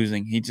about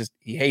losing.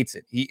 He hates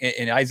it.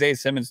 And Isaiah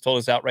Simmons told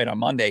us outright on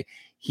Monday,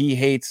 he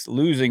hates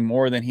losing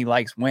more than he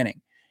likes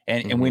winning.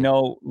 And we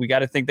know we got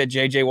to think that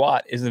J.J.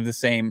 Watt is of the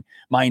same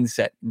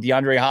mindset.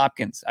 DeAndre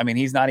Hopkins, I mean,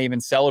 he's not even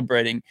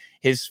celebrating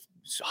his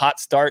hot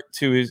start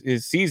to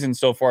his season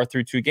so far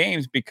through 2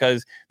 games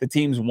because the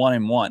team's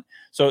 1-1.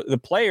 So the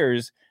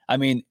players, I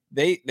mean,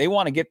 they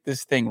want to get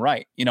this thing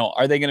right.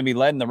 Are they going to be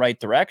led in the right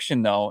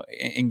direction, though,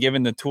 and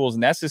given the tools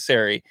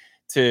necessary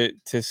to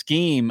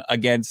scheme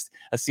against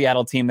a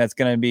Seattle team that's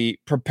going to be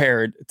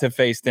prepared to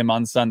face them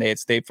on Sunday at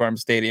State Farm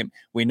Stadium?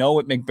 We know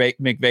what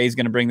McVay is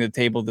going to bring to the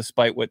table,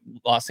 despite what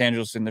Los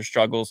Angeles and their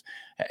struggles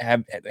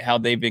how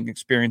they've been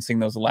experiencing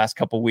those the last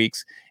couple of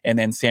weeks, and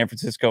then San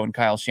Francisco and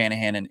Kyle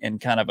Shanahan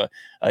and kind of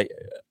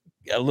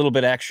a little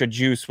bit extra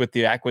juice with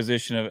the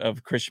acquisition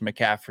of Christian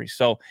McCaffrey.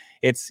 So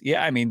it's,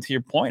 I mean, to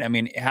your point, I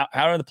mean, how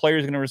are the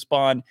players going to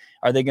respond?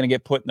 Are they going to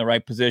get put in the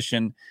right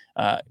position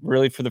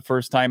really for the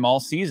first time all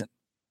season?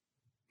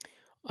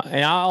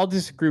 And I'll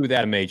disagree with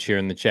Adam H. here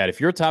in the chat.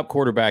 If you're a top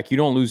quarterback, you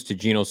don't lose to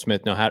Geno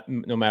Smith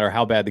no matter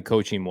how bad the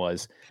coaching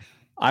was.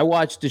 I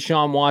watched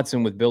Deshaun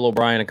Watson with Bill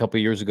O'Brien a couple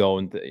of years ago,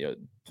 and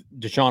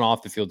Deshaun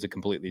off the field's a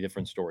completely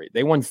different story.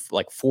 They won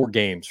like 4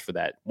 games for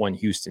that one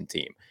Houston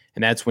team,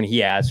 and that's when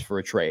he asked for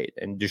a trade.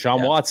 And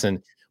Deshaun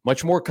Watson,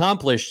 much more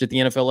accomplished at the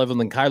NFL level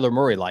than Kyler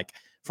Murray. Like,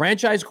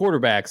 franchise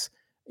quarterbacks,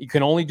 you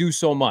can only do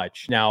so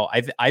much. Now,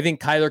 I think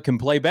Kyler can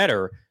play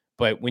better,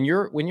 but when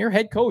your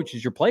head coach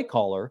is your play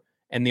caller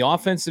and the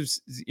offensive,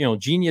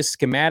 genius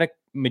schematic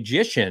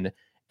magician,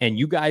 and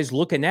you guys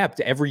look inept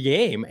every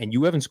game, and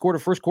you haven't scored a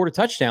first quarter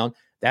touchdown,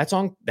 that's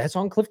on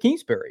Kliff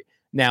Kingsbury.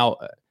 Now,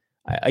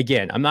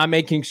 again, I'm not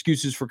making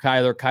excuses for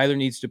Kyler. Kyler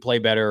needs to play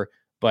better,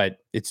 but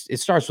it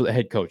starts with a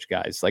head coach,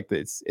 guys. Like,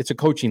 it's a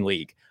coaching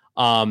league.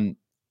 We'll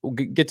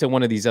get to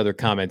one of these other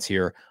comments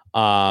here.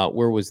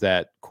 Where was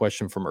that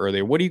question from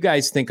earlier? What do you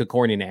guys think,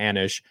 according to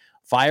Anish?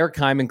 Fire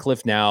Keim and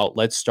Kliff now.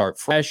 Let's start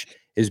fresh.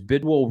 Is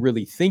Bidwell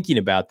really thinking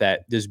about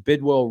that? Does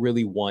Bidwell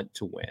really want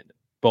to win?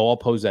 Bo, I'll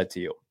pose that to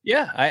you.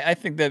 Yeah, I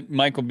think that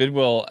Michael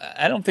Bidwell,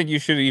 I don't think you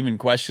should even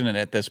question it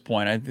at this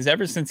point.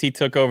 Ever since he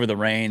took over the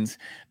reins,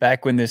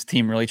 back when this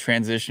team really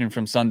transitioned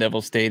from Sun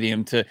Devil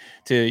Stadium to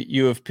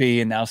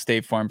UFP and now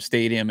State Farm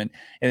Stadium,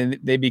 and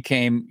they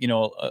became,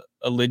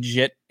 a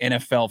legit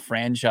NFL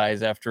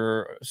franchise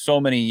after so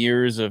many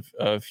years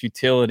of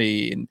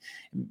futility and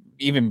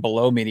even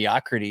below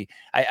mediocrity.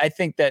 I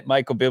think that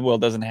Michael Bidwell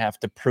doesn't have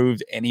to prove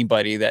to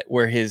anybody that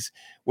where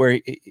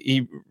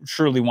he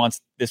truly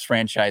wants this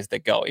franchise to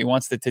go. He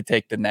wants it to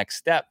take the next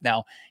step.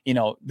 Now,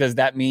 does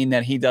that mean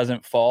that he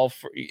doesn't fall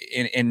for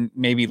and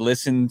maybe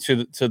listen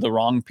to the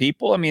wrong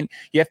people? I mean,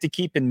 you have to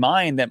keep in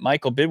mind that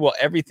Michael Bidwell,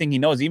 everything he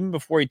knows, even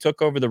before he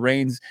took over the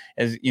reins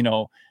as,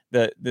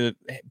 the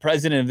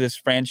president of this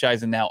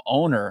franchise and now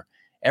owner,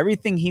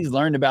 everything he's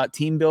learned about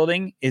team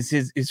building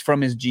is from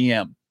his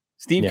GM.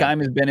 Steve Keim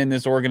has been in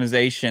this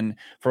organization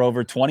for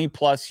over 20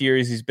 plus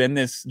years. He's been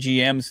this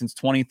GM since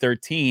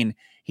 2013.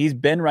 He's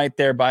been right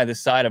there by the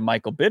side of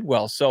Michael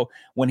Bidwell. So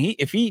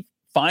if he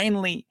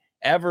finally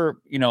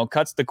ever,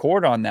 cuts the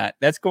cord on that,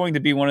 that's going to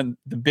be one of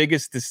the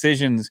biggest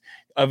decisions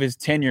of his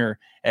tenure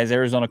as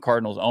Arizona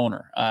Cardinals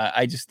owner.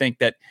 I just think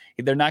that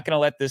they're not going to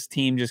let this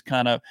team just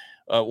kind of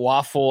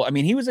waffle. I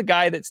mean, he was a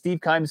guy that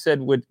Steve Keim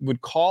said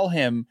would call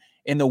him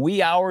in the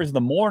wee hours of the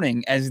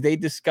morning as they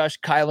discuss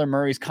Kyler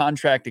Murray's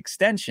contract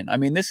extension. I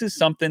mean, this is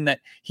something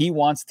that he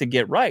wants to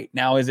get right.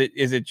 Now, is it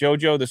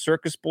JoJo the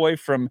circus boy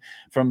from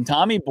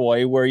Tommy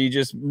Boy, where you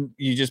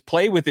just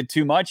play with it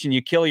too much and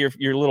you kill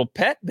your little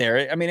pet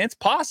there? I mean, it's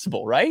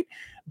possible, right?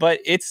 But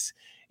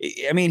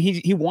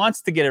he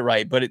wants to get it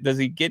right, but does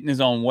he get in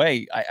his own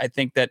way? I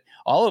think that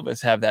all of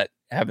us have that,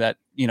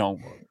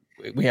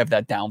 we have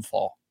that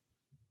downfall.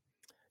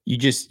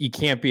 You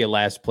can't be a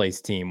last place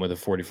team with a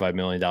 $45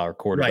 million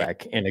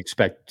quarterback and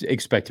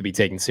expect to be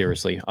taken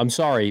seriously. I'm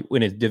sorry,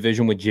 in a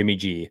division with Jimmy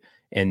G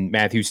and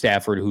Matthew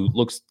Stafford, who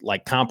looks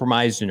like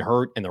compromised and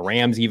hurt, and the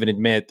Rams even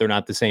admit they're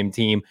not the same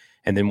team,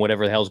 and then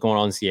whatever the hell's going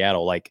on in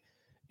Seattle. Like,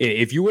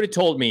 if you would have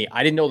told me,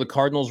 I didn't know the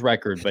Cardinals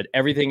record, but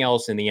everything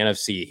else in the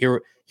NFC,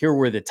 here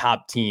were the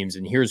top teams,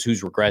 and here's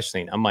who's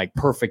regressing. I'm like,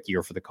 perfect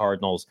year for the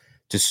Cardinals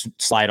to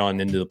slide on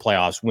into the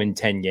playoffs, win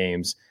 10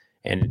 games.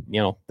 And,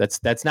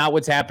 that's not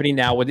what's happening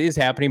now. What is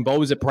happening, Bo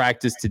was at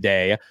practice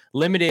today.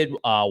 Limited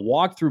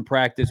walkthrough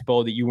practice,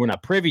 Bo, that you were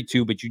not privy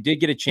to, but you did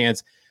get a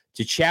chance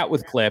to chat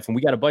with Kliff. And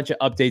we got a bunch of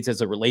updates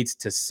as it relates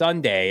to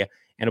Sunday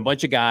and a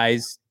bunch of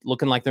guys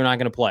looking like they're not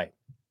going to play.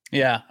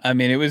 Yeah, I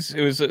mean, it was a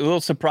little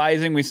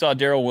surprising. We saw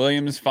Darrell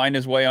Williams find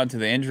his way onto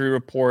the injury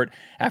report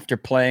after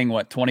playing,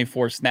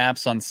 24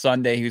 snaps on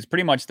Sunday. He was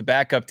pretty much the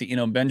backup to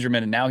Eno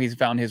Benjamin, and now he's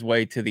found his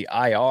way to the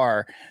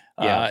IR.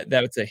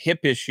 That it's a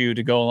hip issue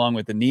to go along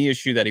with the knee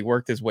issue that he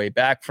worked his way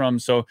back from.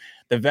 So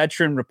the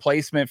veteran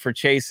replacement for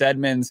Chase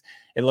Edmonds,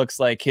 it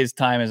looks like his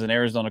time as an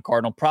Arizona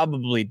Cardinal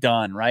probably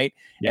done, right?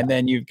 Yeah. And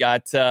then you've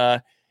got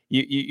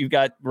you've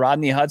got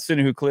Rodney Hudson,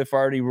 who Kliff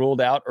already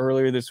ruled out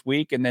earlier this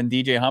week, and then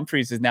DJ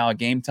Humphries is now a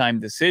game time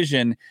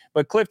decision.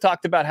 But Kliff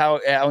talked about how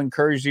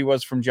encouraged he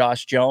was from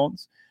Josh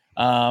Jones.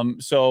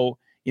 So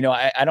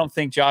I don't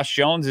think Josh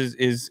Jones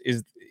is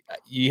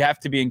you have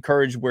to be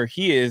encouraged where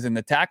he is and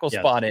the tackle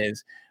spot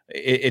is.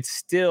 It's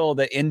still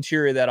the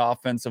interior of that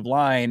offensive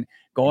line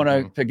going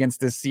up against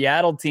the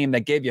Seattle team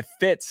that gave you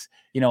fits,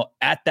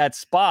 at that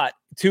spot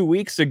 2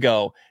 weeks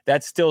ago.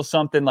 That's still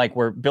something like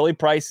where Billy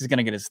Price is going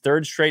to get his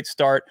third straight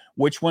start.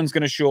 Which one's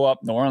going to show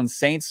up? New Orleans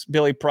Saints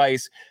Billy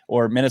Price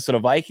or Minnesota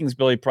Vikings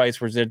Billy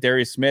Price, where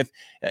Darius Smith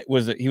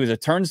was a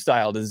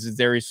turnstile to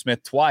Darius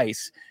Smith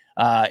twice.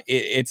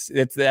 That's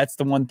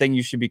the one thing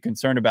you should be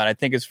concerned about. I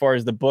think as far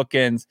as the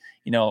bookends,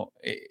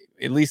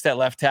 at least at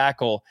left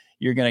tackle,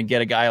 you're going to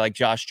get a guy like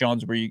Josh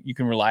Jones where you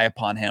can rely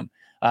upon him.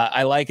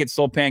 I like it.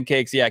 Soul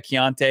Pancakes. Yeah.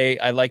 Keontae,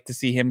 I like to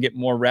see him get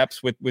more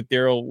reps with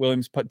Darrell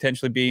Williams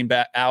potentially being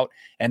back out.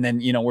 And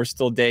then, we're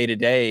still day to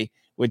day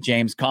with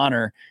James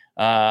Conner.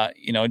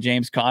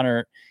 James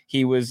Conner,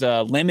 he was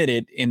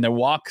limited in the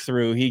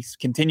walkthrough. He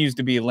continues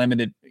to be a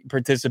limited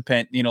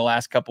participant,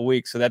 last couple of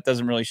weeks. So that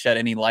doesn't really shed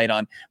any light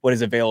on what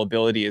his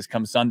availability is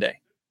come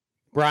Sunday.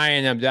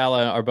 Brian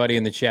Abdallah, our buddy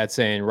in the chat,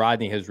 saying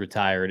Rodney has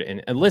retired.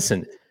 And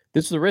listen,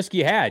 this is the risk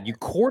you had. You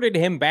courted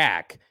him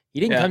back. He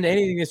didn't come to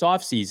anything this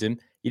offseason.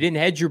 You didn't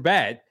hedge your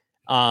bet.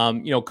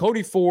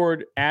 Cody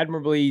Ford,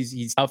 admirably,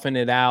 he's toughing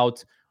it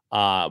out.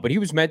 But he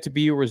was meant to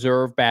be a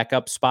reserve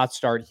backup spot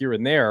start here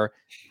and there.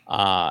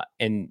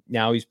 And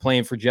now he's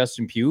playing for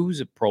Justin Pugh, who's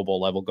a Pro Bowl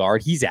level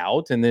guard. He's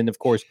out. And then, of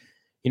course,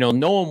 no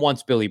one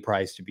wants Billy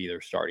Price to be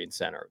their starting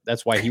center.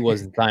 That's why he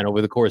wasn't signed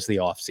over the course of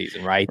the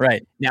offseason, right?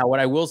 Right. Now, what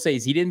I will say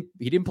is he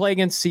didn't play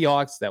against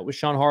Seahawks. That was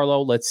Sean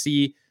Harlow. Let's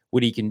see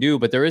what he can do.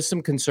 But there is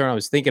some concern. I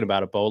was thinking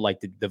about it, Bo. Like,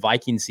 did the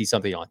Vikings see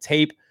something on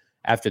tape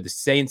after the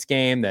Saints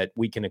game that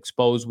we can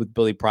expose with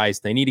Billy Price?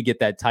 They need to get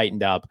that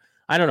tightened up.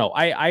 I don't know.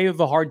 I have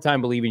a hard time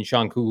believing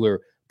Sean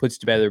Kugler puts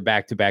together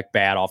back-to-back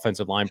bad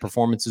offensive line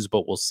performances,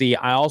 but we'll see.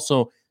 I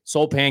also,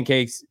 Soul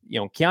Pancakes,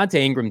 Keontae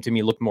Ingram to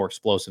me looked more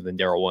explosive than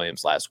Darrell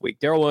Williams last week.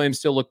 Darrell Williams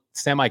still looked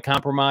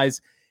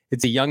semi-compromised.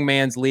 It's a young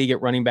man's league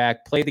at running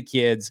back. Play the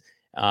kids.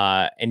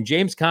 And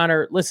James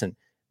Conner, listen,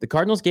 the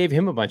Cardinals gave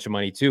him a bunch of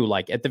money too.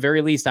 Like, at the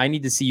very least, I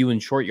need to see you in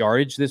short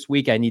yardage this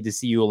week. I need to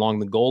see you along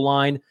the goal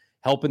line,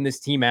 helping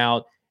this team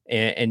out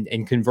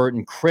and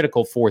converting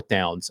critical fourth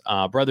downs.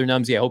 Brother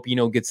Numsy, I hope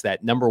gets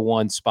that number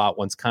one spot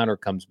once Conner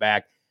comes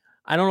back.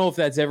 I don't know if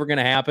that's ever going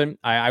to happen.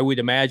 I would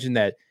imagine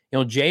that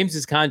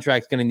James's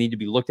contract is going to need to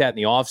be looked at in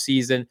the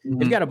offseason.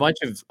 They've got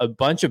a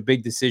bunch of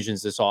big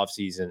decisions this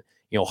offseason.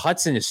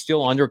 Hudson is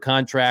still under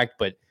contract,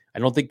 but I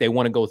don't think they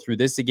want to go through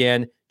this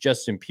again.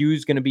 Justin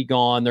Pugh's going to be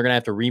gone. They're going to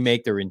have to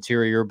remake their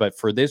interior. But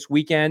for this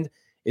weekend,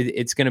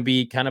 it's going to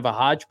be kind of a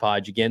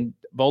hodgepodge again.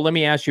 Bo, let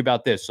me ask you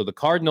about this. So the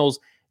Cardinals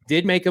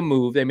did make a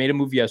move. They made a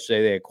move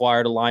yesterday. They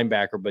acquired a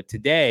linebacker. But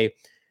today,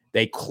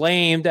 they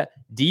claimed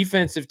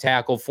defensive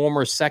tackle,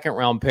 former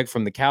second-round pick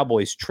from the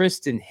Cowboys,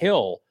 Tristan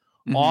Hill,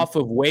 off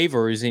of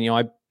waivers. And,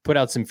 I put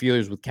out some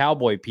feelers with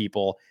Cowboy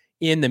people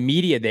in the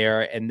media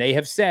there, and they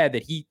have said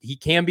that he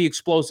can be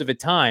explosive at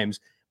times,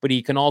 but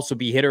he can also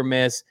be hit or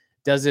miss.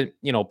 Doesn't,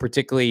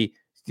 particularly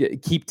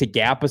keep to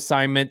gap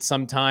assignment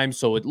sometimes.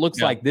 So it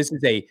looks like this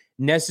is a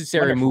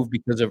necessary move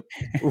because of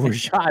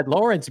Rashad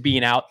Lawrence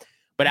being out.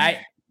 But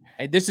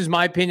this is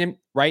my opinion.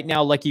 Right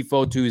now, Lucky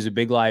Fotu is a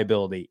big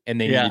liability,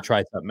 and they need to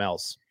try something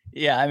else.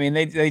 Yeah, I mean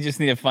they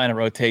just need to find a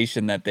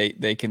rotation that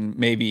they can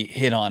maybe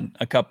hit on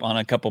a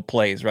couple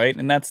plays, right?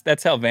 And that's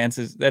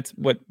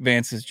what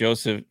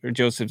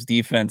Joseph's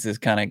defense is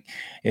kind of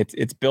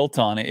it's built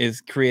on,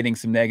 is creating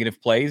some negative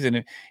plays. And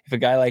if a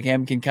guy like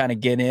him can kind of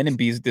get in and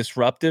be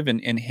disruptive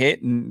and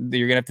hit, and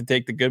you're gonna have to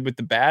take the good with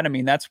the bad. I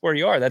mean, that's where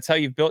you are. That's how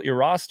you've built your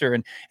roster.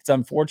 And it's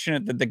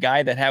unfortunate that the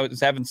guy that was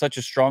having such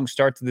a strong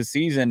start to the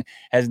season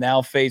has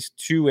now faced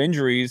 2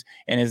 injuries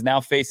and is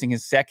now facing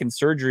his second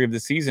surgery of the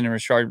season in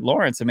Rashard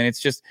Lawrence. I mean, that's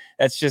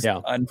just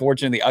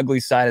unfortunately the ugly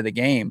side of the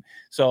game.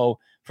 So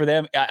for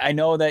them, I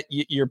know that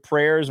your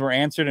prayers were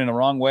answered in a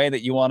wrong way,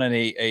 that you wanted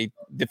a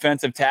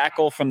defensive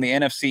tackle from the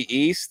NFC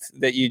East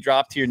that you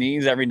dropped to your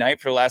knees every night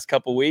for the last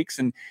couple of weeks.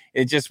 And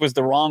it just was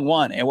the wrong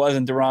one. It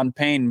wasn't Deron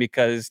Payne,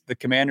 because the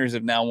Commanders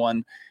have now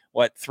won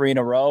 3 in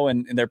a row,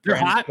 and their prayers,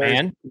 hot,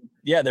 man.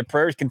 Yeah. Their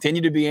prayers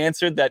continue to be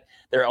answered that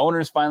their owner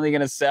is finally going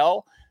to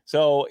sell.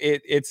 So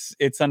it's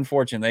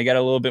unfortunate. They got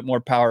a little bit more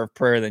power of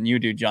prayer than you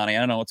do, Johnny. I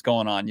don't know what's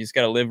going on. You just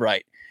got to live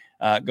right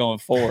going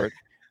forward.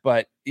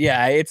 But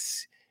yeah,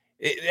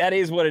 that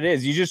is what it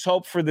is. You just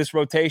hope for this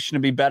rotation to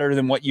be better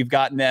than what you've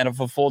gotten out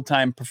of a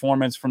full-time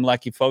performance from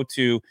Lucky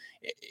Fotu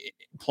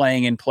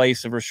playing in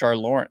place of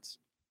Rashard Lawrence.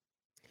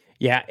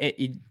 Yeah,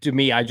 to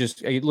me, I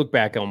look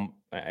back on.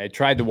 I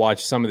tried to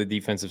watch some of the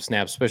defensive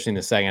snaps, especially in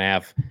the second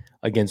half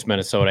against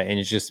Minnesota, and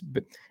it's just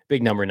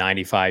big number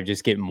 95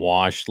 just getting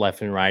washed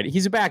left and right.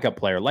 He's a backup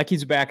player.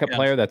 He's a backup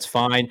player. That's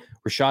fine.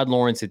 Rashad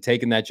Lawrence had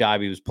taken that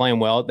job. He was playing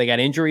well. They got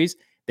injuries.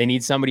 They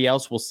need somebody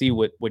else. We'll see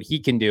what he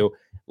can do.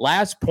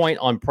 Last point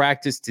on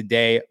practice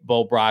today,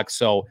 Bo Brock.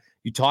 So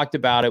you talked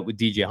about it with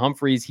DJ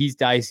Humphries. He's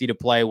dicey to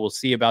play. We'll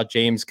see about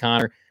James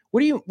Conner.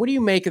 What do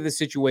you make of the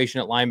situation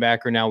at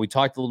linebacker now? We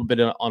talked a little bit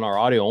on our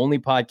audio only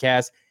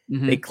podcast.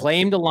 Mm-hmm. They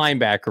claimed a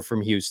linebacker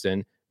from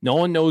Houston. No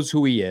one knows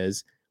who he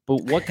is, but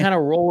what kind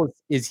of role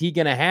is he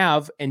going to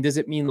have? And does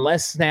it mean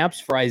less snaps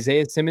for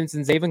Isaiah Simmons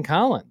and Zaven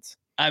Collins?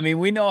 I mean,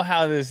 we know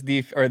how this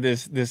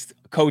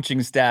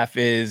coaching staff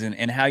is,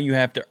 and how you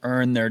have to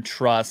earn their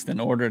trust in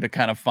order to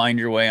kind of find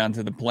your way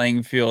onto the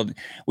playing field.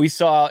 We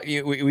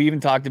even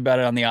talked about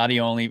it on the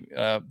audio only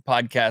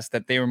podcast,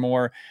 that they were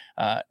more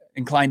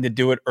inclined to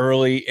do it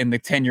early in the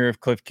tenure of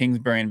Kliff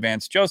Kingsbury and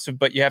Vance Joseph.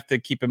 But you have to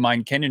keep in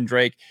mind Kenyon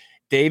Drake,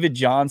 David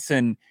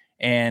Johnson,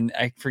 and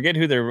I forget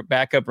who their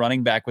backup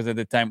running back was at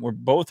the time, were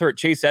both hurt.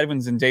 Chase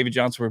Edmonds and David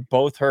Johnson were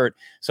both hurt.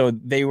 So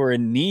they were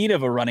in need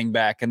of a running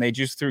back, and they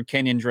just threw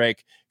Kenyon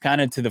Drake kind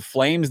of to the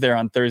flames there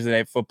on Thursday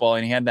Night Football,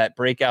 and he had that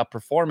breakout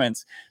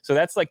performance. So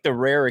that's like the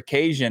rare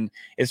occasion.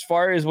 As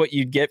far as what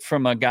you'd get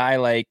from a guy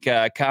like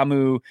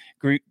Kamu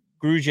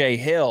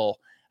Grugier-Hill,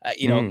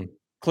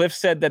 Kliff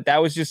said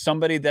that was just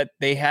somebody that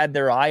they had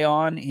their eye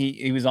on.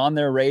 He was on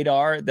their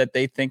radar, that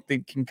they think they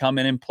can come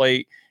in and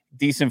play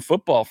decent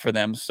football for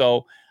them.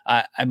 So,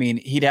 I mean,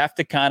 he'd have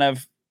to kind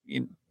of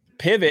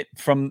pivot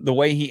from the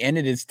way he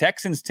ended his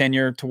Texans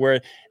tenure to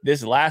where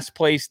this last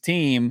place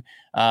team,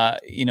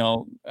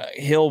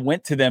 Hill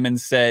went to them and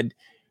said,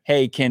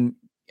 hey,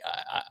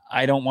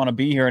 I don't want to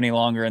be here any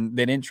longer. And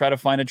they didn't try to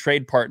find a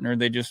trade partner.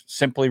 They just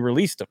simply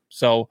released him.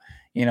 So,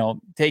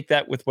 take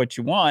that with what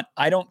you want.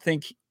 I don't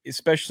think,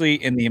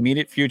 especially in the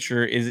immediate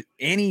future, is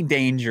any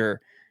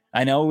danger.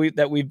 I know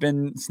that we've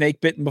been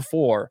snake bitten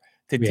before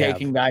to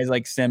taking guys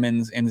like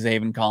Simmons and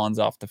Zaven Collins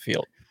off the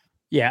field.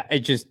 Yeah, it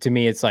just, to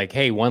me, it's like,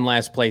 hey, one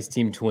last place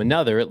team to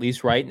another, at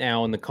least right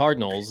now in the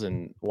Cardinals.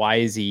 And why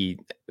is he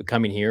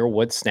coming here?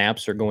 What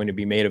snaps are going to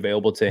be made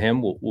available to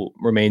him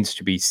remains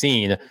to be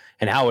seen.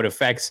 And how it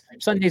affects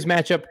Sunday's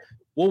matchup,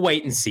 we'll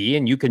wait and see.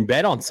 And you can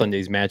bet on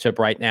Sunday's matchup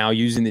right now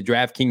using the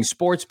DraftKings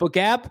Sportsbook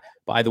app.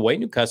 By the way,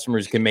 new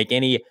customers can make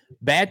any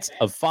bet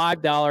of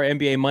 $5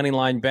 NBA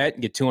moneyline bet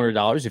and get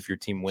 $200 if your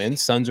team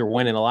wins. Suns are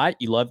winning a lot.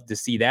 You love to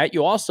see that.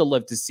 You also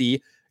love to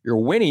see your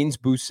winnings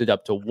boosted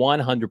up to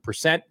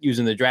 100%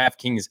 using the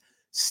DraftKings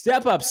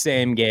Step Up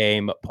Same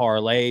Game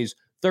parlays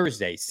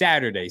Thursday,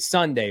 Saturday,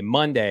 Sunday,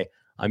 Monday.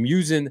 I'm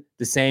using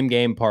the same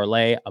game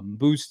parlay. I'm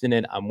boosting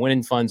it. I'm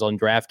winning funds on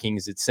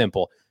DraftKings. It's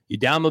simple. You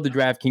download the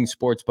DraftKings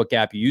Sportsbook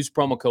app. You use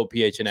promo code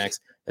PHNX.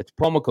 That's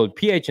promo code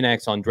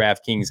PHNX on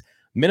DraftKings.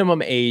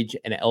 Minimum age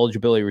and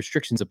eligibility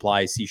restrictions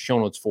apply. See show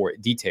notes for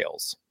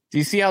details. Do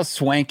you see how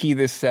swanky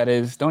this set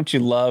is? Don't you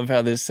love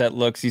how this set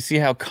looks? You see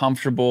how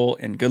comfortable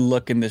and good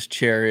looking this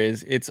chair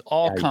is? It's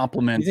all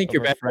compliments. You think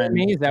you're better than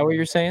me? Is that what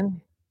you're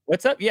saying?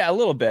 What's up? Yeah, a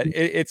little bit.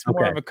 It's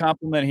more of a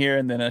compliment here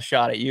and then a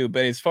shot at you.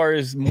 But as far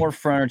as more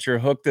furniture,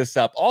 hook this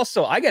up.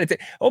 Also, I got to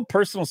tell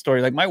personal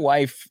story. Like my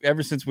wife,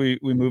 ever since we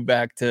moved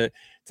back to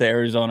to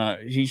Arizona.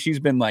 She's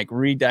been like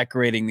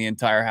redecorating the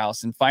entire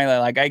house. And finally,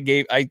 like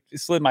I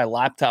slid my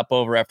laptop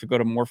over after go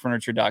to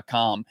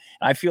morefurniture.com. And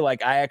I feel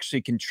like I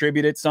actually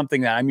contributed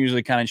something that I'm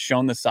usually kind of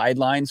shown the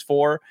sidelines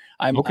for.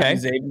 I'm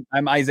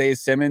Isaiah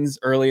Simmons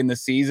early in the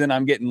season.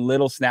 I'm getting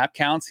little snap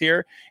counts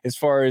here as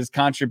far as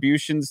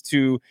contributions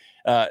to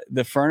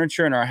the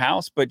furniture in our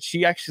house, but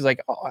she actually is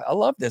like, oh, I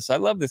love this.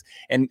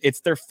 And it's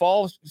their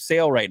fall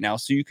sale right now.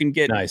 So you can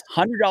get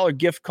 $100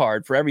 gift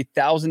card for every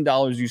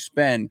 $1,000 you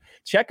spend.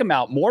 Check them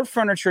out.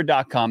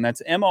 Morefurniture.com.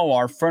 That's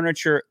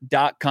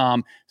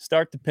morefurniture.com.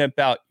 Start to pimp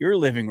out your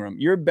living room,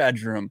 your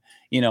bedroom,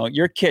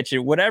 your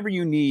kitchen, whatever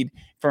you need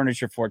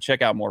furniture for.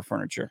 Check out More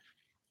Furniture.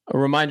 A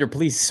reminder,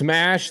 please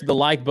smash the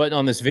like button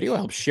on this video.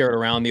 Help share it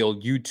around the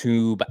old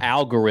YouTube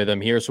algorithm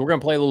here. So we're going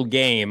to play a little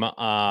game.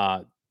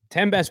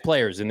 10 best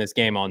players in this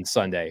game on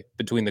Sunday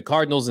between the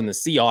Cardinals and the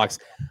Seahawks.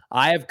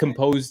 I have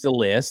composed a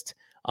list.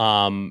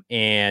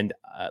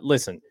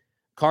 Listen,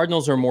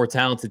 Cardinals are a more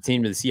talented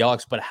team than the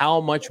Seahawks, but how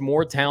much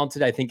more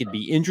talented? I think it'd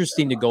be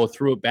interesting to go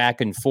through it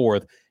back and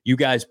forth. You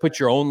guys put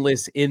your own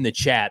list in the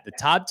chat. The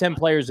top 10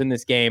 players in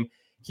this game.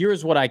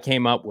 Here's what I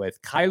came up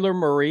with. Kyler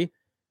Murray,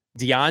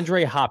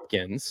 DeAndre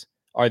Hopkins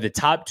are the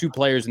top 2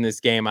 players in this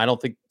game. I don't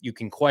think you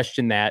can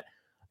question that.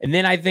 And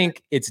then I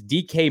think it's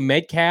DK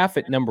Metcalf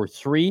at number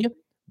 3.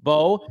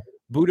 Bo,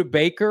 Budda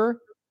Baker,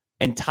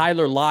 and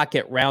Tyler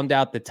Lockett round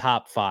out the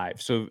top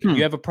 5. So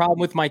you have a problem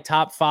with my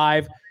top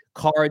 5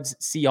 Cards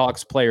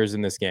Seahawks players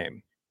in this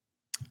game?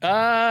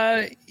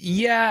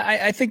 Yeah,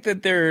 I think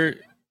that there are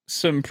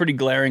some pretty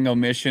glaring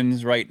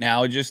omissions right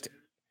now, just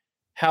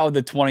how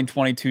the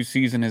 2022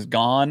 season has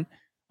gone.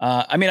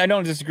 I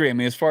don't disagree.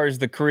 As far as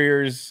the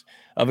careers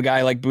of a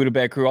guy like Budda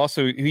Baker,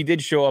 he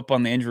did show up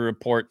on the injury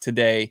report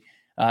today,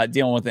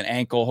 dealing with an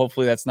ankle.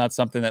 Hopefully that's not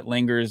something that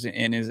lingers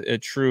and is a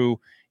true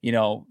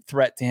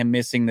threat to him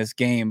missing this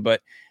game.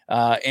 But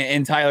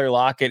and Tyler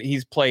Lockett,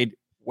 he's played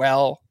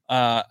well.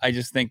 I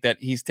just think that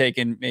he's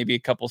taken maybe a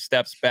couple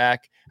steps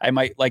back. I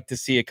might like to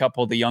see a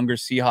couple of the younger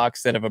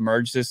Seahawks that have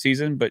emerged this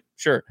season, but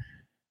sure.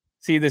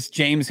 See this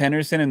James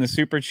Henderson in the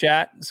super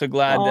chat. So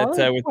glad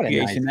that with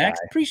PHNX. Nice,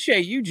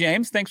 appreciate you,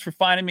 James. Thanks for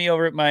finding me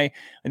over at my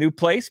new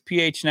place,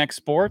 PHNX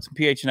Sports and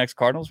PHNX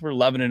Cardinals. We're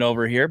loving it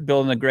over here,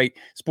 building a great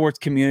sports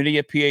community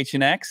at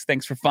PHNX.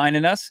 Thanks for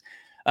finding us.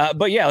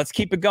 But yeah, let's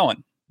keep it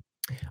going.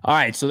 All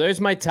right, so there's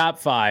my top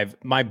 5.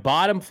 My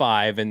bottom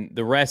 5 and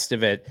the rest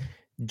of it,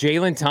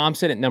 Jalen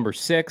Thompson at number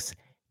 6,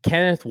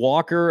 Kenneth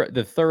Walker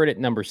the third at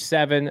number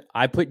 7.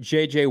 I put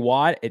J.J.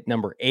 Watt at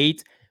number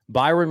 8,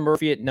 Byron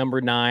Murphy at number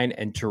 9,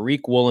 and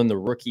Tariq Woolen, the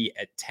rookie,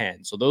 at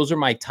 10. So those are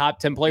my top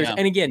 10 players. Yeah.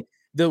 And again,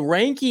 the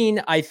ranking,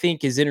 I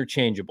think, is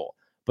interchangeable.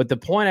 But the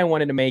point I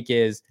wanted to make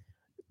is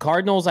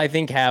Cardinals, I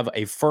think, have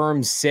a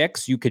firm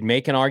 6. You could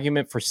make an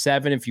argument for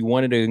 7 if you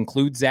wanted to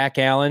include Zach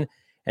Allen.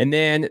 And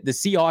then the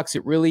Seahawks,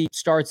 it really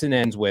starts and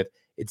ends with,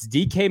 it's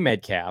DK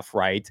Metcalf,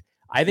 right?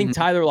 I think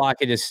Tyler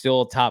Lockett is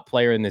still a top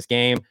player in this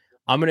game.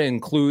 I'm going to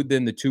include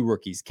then the 2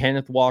 rookies,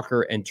 Kenneth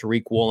Walker and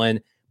Tariq Woolen.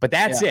 But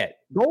that's it.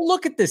 Go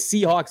look at the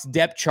Seahawks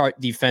depth chart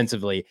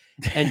defensively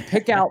and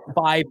pick out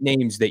 5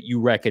 names that you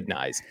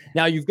recognize.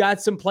 Now, you've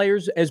got some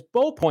players, as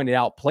Bo pointed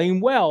out,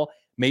 playing well,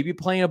 maybe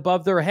playing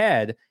above their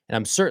head. And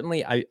I'm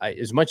certainly, I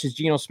as much as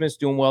Geno Smith's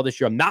doing well this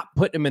year, I'm not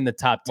putting him in the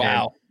top 10.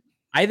 Wow.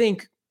 I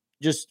think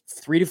just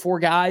 3 to 4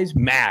 guys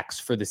max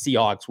for the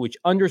Seahawks, which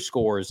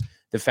underscores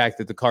the fact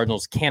that the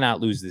Cardinals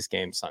cannot lose this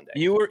game Sunday.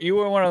 You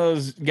were one of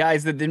those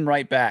guys that didn't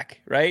write back,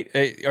 right?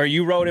 Or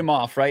you wrote him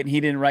off, right? And he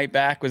didn't write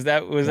back. Was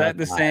that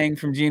the saying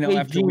from Geno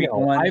after week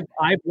 1?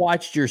 I've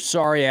watched your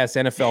sorry ass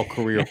NFL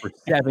career for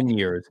 7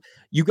 years.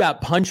 You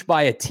got punched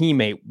by a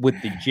teammate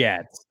with the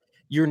Jets.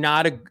 You're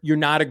not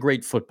a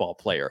great football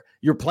player.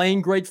 You're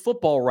playing great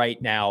football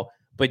right now,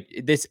 but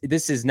this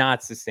is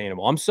not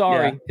sustainable. I'm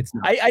sorry. Yeah. It's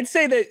not. I'd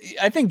say that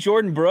I think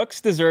Jordan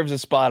Brooks deserves a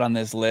spot on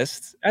this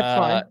list. That's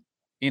fine.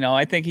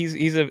 I think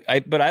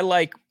but I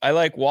like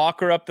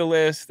Walker up the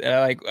list.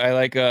 I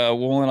like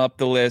Woolen up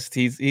the list.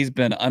 He's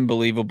been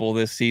unbelievable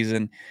this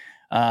season.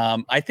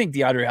 I think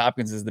DeAndre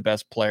Hopkins is the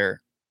best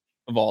player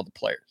of all the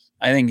players.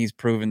 I think he's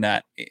proven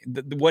that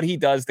what he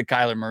does to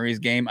Kyler Murray's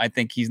game. I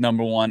think he's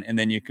number 1, and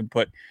then you can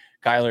put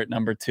Kyler at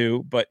number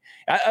 2. But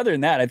other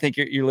than that, I think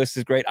your list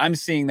is great. I'm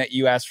seeing that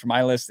you asked for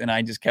my list, and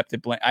I just kept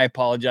it blank. I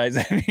apologize.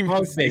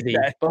 Bo's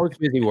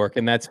busy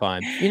working. That's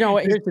fine. You know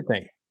what? Here's the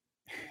thing.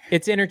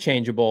 It's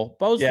interchangeable.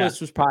 Bo's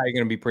list was probably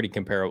going to be pretty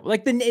comparable.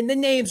 Like the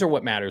names are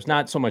what matters,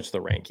 not so much the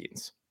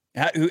rankings.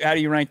 How do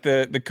you rank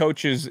the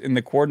coaches and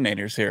the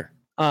coordinators here?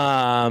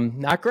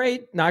 Not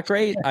great.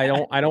 I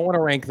don't want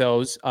to rank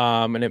those.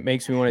 And it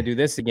makes me want to do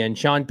this again.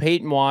 Sean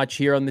Payton watch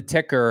here on the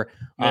ticker.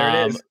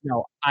 There it is.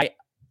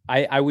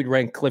 I would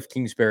rank Kliff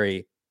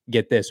Kingsbury,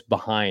 get this,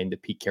 behind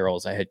Pete Carroll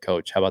as a head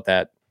coach. How about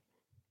that?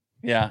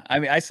 Yeah, I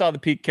mean, I saw the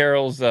Pete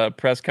Carroll's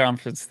press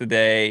conference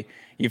today.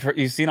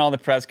 You've seen all the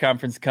press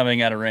conference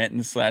coming out of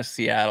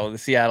Renton/Seattle, the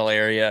Seattle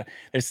area.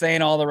 They're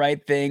saying all the right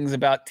things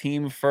about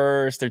team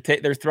first.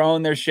 They're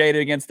throwing their shade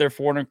against their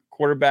former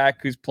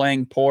quarterback who's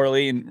playing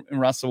poorly, and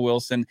Russell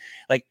Wilson.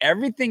 Like,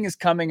 everything is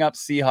coming up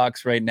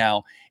Seahawks right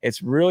now.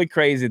 It's really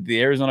crazy.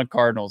 The Arizona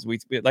Cardinals. We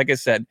like I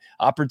said,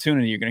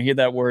 opportunity. You're going to hear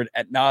that word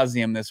ad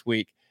nauseum this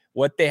week.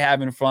 What they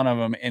have in front of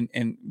them,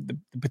 and the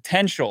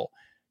potential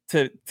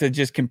to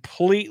just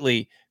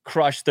completely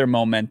crush their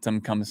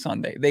momentum come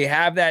Sunday. They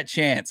have that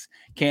chance.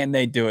 Can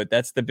they do it?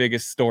 That's the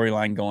biggest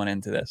storyline going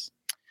into this.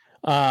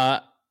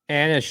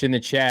 Anish in the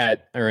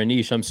chat, or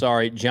Anish, I'm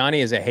sorry. Johnny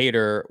is a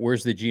hater.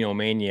 Where's the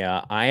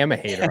Genomania? I am a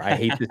hater. I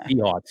hate the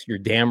Seahawks. You're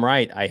damn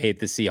right. I hate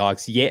the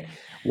Seahawks. Yeah.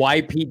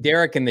 Why Pete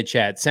Derrick in the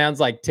chat? Sounds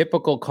like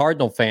typical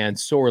Cardinal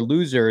fans, sore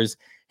losers.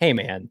 Hey,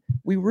 man,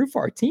 we root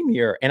for our team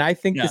here. And I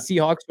think the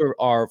Seahawks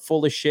are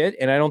full of shit,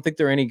 and I don't think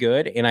they're any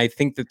good. And I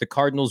think that the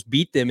Cardinals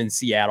beat them in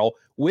Seattle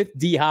with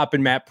D-Hop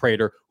and Matt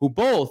Prater, who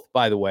both,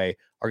 by the way,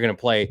 are going to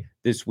play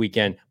this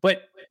weekend.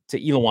 But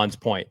to Elwan's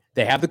point,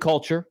 they have the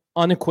culture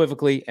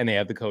unequivocally, and they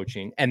have the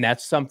coaching. And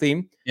that's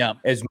something,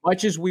 as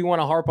much as we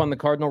want to harp on the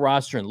Cardinal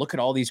roster and look at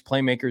all these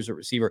playmakers at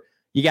receiver,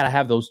 you got to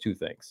have those two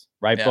things,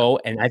 right, Bo?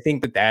 And I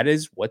think that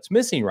is what's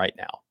missing right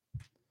now.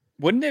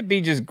 Wouldn't it be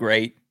just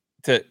great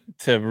to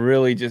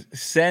really just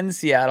send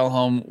Seattle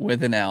home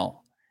with an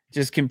L,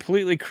 just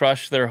completely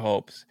crush their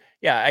hopes?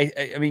 Yeah,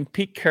 I mean,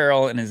 Pete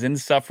Carroll and his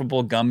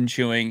insufferable gum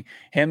chewing,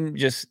 him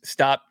just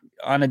stop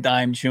on a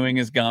dime chewing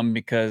his gum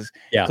because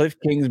Kliff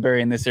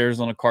Kingsbury and this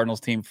Arizona Cardinals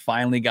team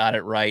finally got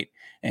it right.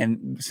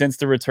 And since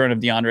the return of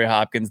DeAndre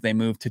Hopkins, they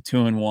moved to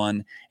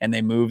 2-1, and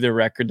they moved their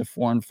record to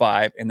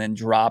 4-5, and then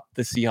dropped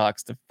the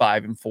Seahawks to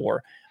 5-4.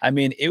 I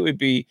mean, it would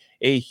be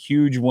a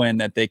huge win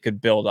that they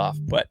could build off,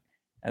 but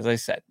as I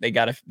said, they've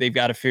got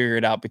to figure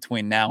it out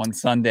between now and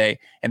Sunday,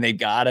 and they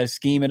got to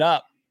scheme it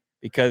up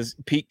because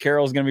Pete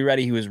Carroll is going to be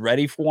ready. He was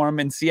ready for him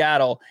in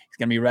Seattle. He's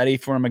going to be ready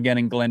for him again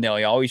in Glendale.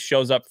 He always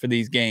shows up for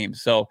these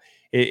games, so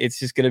it's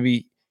just going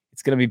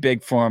to be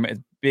big for him. It's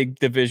a big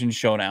division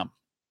showdown.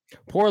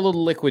 Poor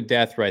little liquid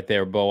death right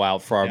there, Bo,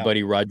 out for our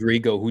buddy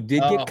Rodrigo, who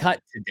did get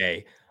cut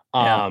today.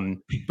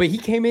 But he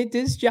came into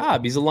his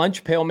job. He's a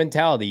lunch pail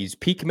mentality. He's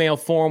peak male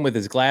form with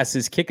his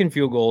glasses, kicking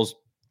field goals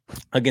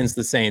against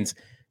the Saints.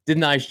 Did a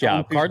nice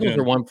job. Cardinals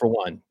are 1 for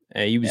 1.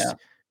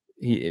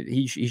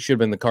 He should have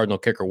been the Cardinal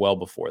kicker well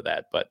before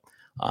that. But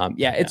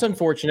it's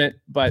unfortunate,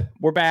 but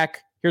we're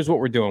back. Here's what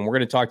we're doing. We're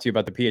going to talk to you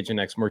about the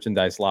PHNX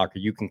merchandise locker.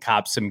 You can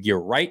cop some gear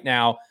right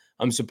now.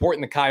 I'm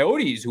supporting the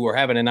Coyotes, who are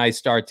having a nice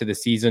start to the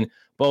season.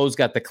 Bo's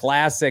got the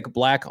classic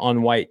black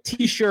on white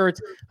t-shirt.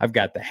 I've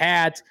got the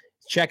hat.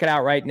 Check it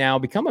out right now.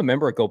 Become a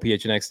member at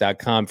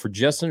gophnx.com for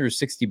just under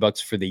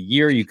 $60 for the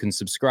year. You can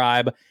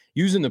subscribe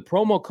using the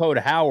promo code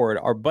Howard,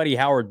 our buddy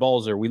Howard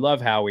Balzer. We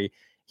love Howie.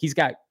 He's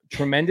got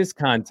tremendous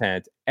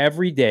content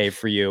every day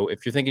for you.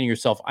 If you're thinking to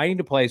yourself, I need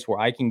a place where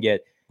I can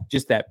get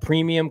just that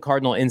premium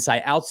Cardinal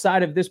insight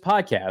outside of this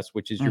podcast,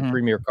 which is your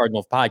premier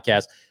Cardinal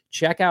podcast,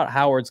 check out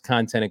Howard's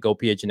content at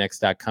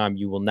gophnx.com.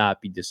 You will not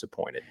be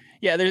disappointed.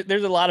 Yeah,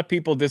 there's a lot of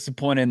people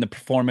disappointed in the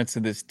performance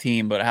of this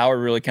team, but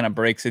Howard really kind of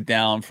breaks it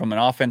down from an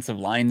offensive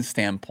line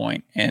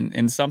standpoint,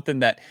 and something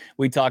that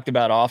we talked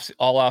about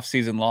all off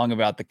season long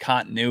about the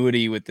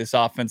continuity with this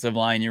offensive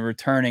line. You're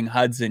returning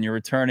Hudson, you're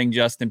returning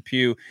Justin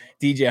Pugh,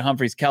 DJ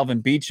Humphries,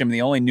 Calvin Beachum.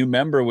 The only new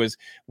member was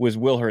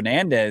Will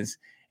Hernandez.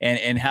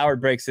 And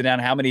Howard breaks it down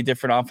how many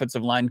different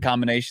offensive line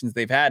combinations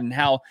they've had and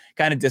how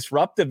kind of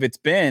disruptive it's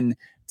been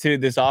to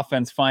this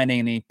offense finding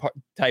any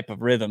type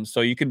of rhythm.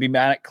 So you can be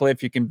mad at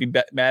Kliff, you can be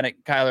mad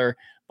at Kyler,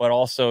 but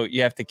also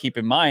you have to keep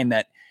in mind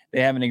that they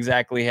haven't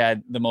exactly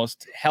had the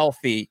most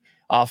healthy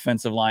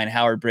offensive line.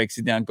 Howard breaks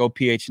it down. Go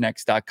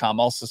phnx.com.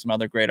 Also some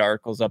other great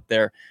articles up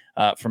there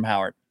from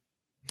Howard.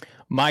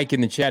 Mike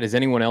in the chat, is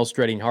anyone else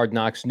dreading Hard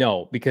Knocks?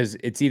 No, because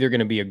it's either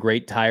going to be a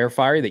great tire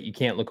fire that you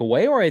can't look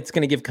away, or it's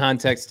going to give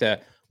context to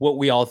what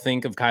we all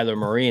think of Kyler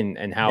Murray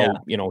and how,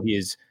 he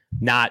is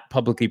not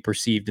publicly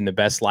perceived in the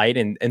best light.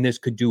 And this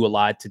could do a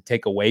lot to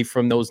take away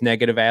from those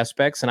negative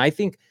aspects. And I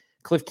think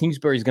Kliff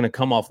Kingsbury is going to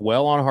come off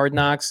well on Hard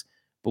Knocks,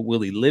 but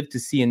will he live to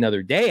see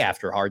another day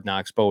after Hard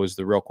Knocks, Bo, is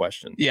the real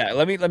question. Yeah,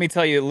 let me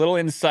tell you a little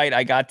insight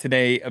I got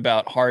today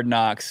about Hard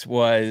Knocks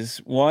was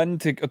according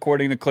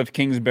to Kliff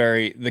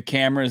Kingsbury, the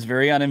camera is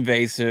very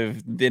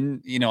uninvasive,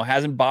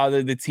 hasn't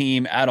bothered the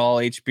team at all.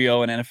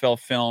 HBO and NFL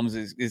Films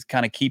is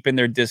kind of keeping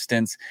their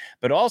distance.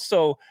 But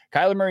also,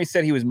 Kyler Murray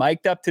said he was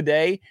mic'd up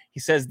today. He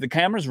says the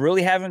cameras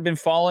really haven't been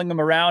following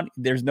him around.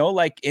 There's no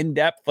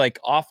in-depth,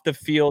 off the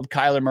field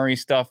Kyler Murray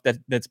stuff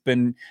that's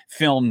been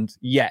filmed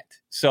yet.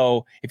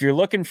 So if you're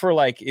looking for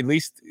at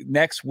least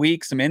next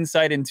week, some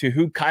insight into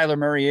who Kyler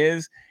Murray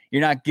is,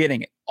 you're not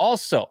getting it.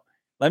 Also,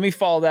 let me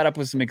follow that up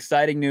with some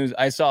exciting news.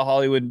 I saw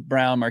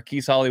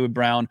Marquise Hollywood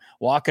Brown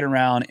walking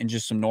around in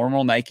just some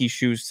normal Nike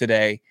shoes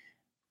today,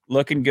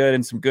 looking good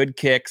and some good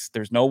kicks.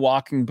 There's no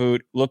walking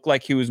boot. Looked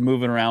like he was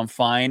moving around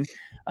fine.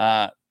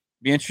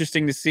 Be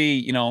interesting to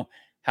see,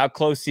 how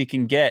close he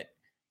can get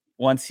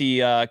once he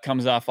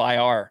comes off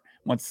IR.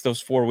 once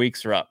those 4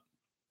 weeks are up.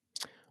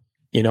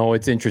 You know,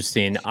 it's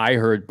interesting. I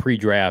heard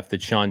pre-draft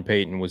that Sean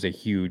Payton was a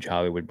huge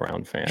Hollywood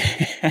Brown fan.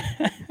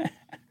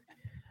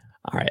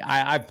 All right,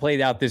 I've played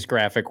out this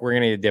graphic. We're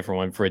going to get a different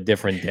one for a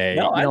different day.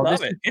 No, I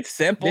love it. It's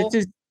simple.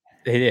 It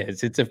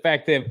is. It's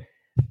effective.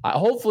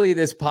 Hopefully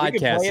this podcast we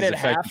can play it is at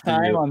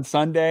halftime on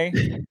Sunday.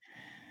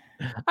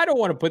 I don't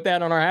want to put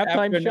that on our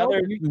halftime show.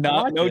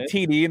 No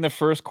TD in the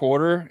first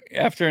quarter.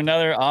 After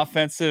another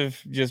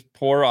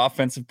poor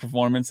offensive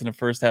performance in the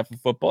first half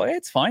of football.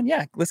 It's fine.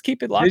 Yeah, let's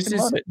keep it locked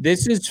and loaded.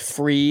 This is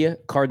free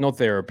Cardinal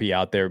therapy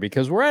out there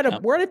because we're at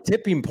a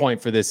tipping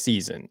point for this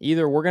season.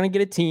 Either we're going to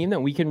get a team that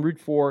we can root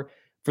for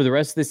the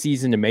rest of the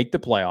season to make the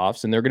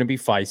playoffs, and they're going to be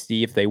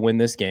feisty if they win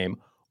this game,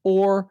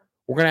 or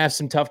we're going to have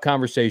some tough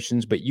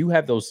conversations. But you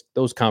have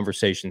those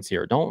conversations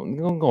here.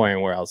 Don't go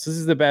anywhere else. This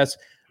is the best,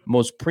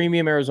 most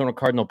premium Arizona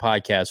Cardinal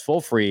podcast,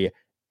 full free,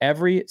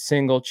 every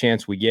single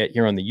chance we get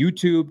here on the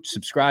YouTube.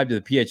 Subscribe to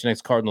the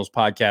PHNX Cardinals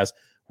podcast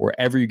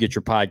wherever you get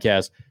your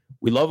podcast.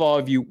 We love all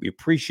of you. We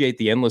appreciate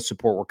the endless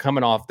support. We're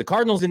coming off. The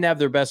Cardinals didn't have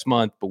their best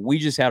month, but we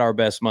just had our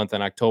best month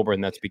in October,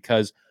 and that's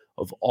because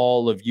of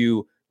all of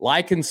you.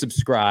 Like and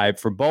subscribe.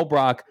 For Bo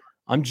Brock,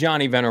 I'm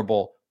Johnny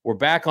Venerable. We're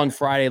back on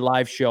Friday,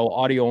 live show,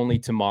 audio only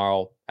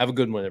tomorrow. Have a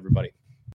good one, everybody.